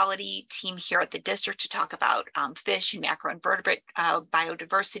water quality team here at the district to talk about fish and macroinvertebrate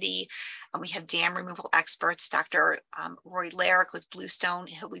biodiversity. We have dam removal experts, Dr. Roy Larrick with Bluestone.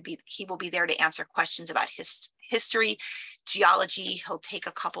 He will be there to answer questions about history, geology. He'll take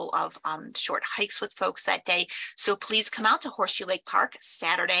a couple of short hikes with folks that day. So please come out to Horseshoe Lake Park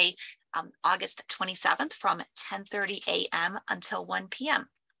Saturday, August 27th from 10:30 a.m. until 1 p.m.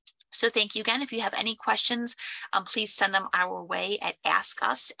 So thank you again. If you have any questions, please send them our way at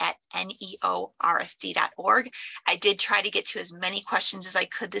askus@neorsd.org. I did try to get to as many questions as I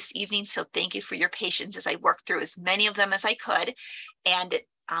could this evening, so thank you for your patience as I worked through as many of them as I could. And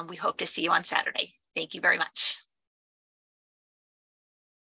we hope to see you on Saturday. Thank you very much.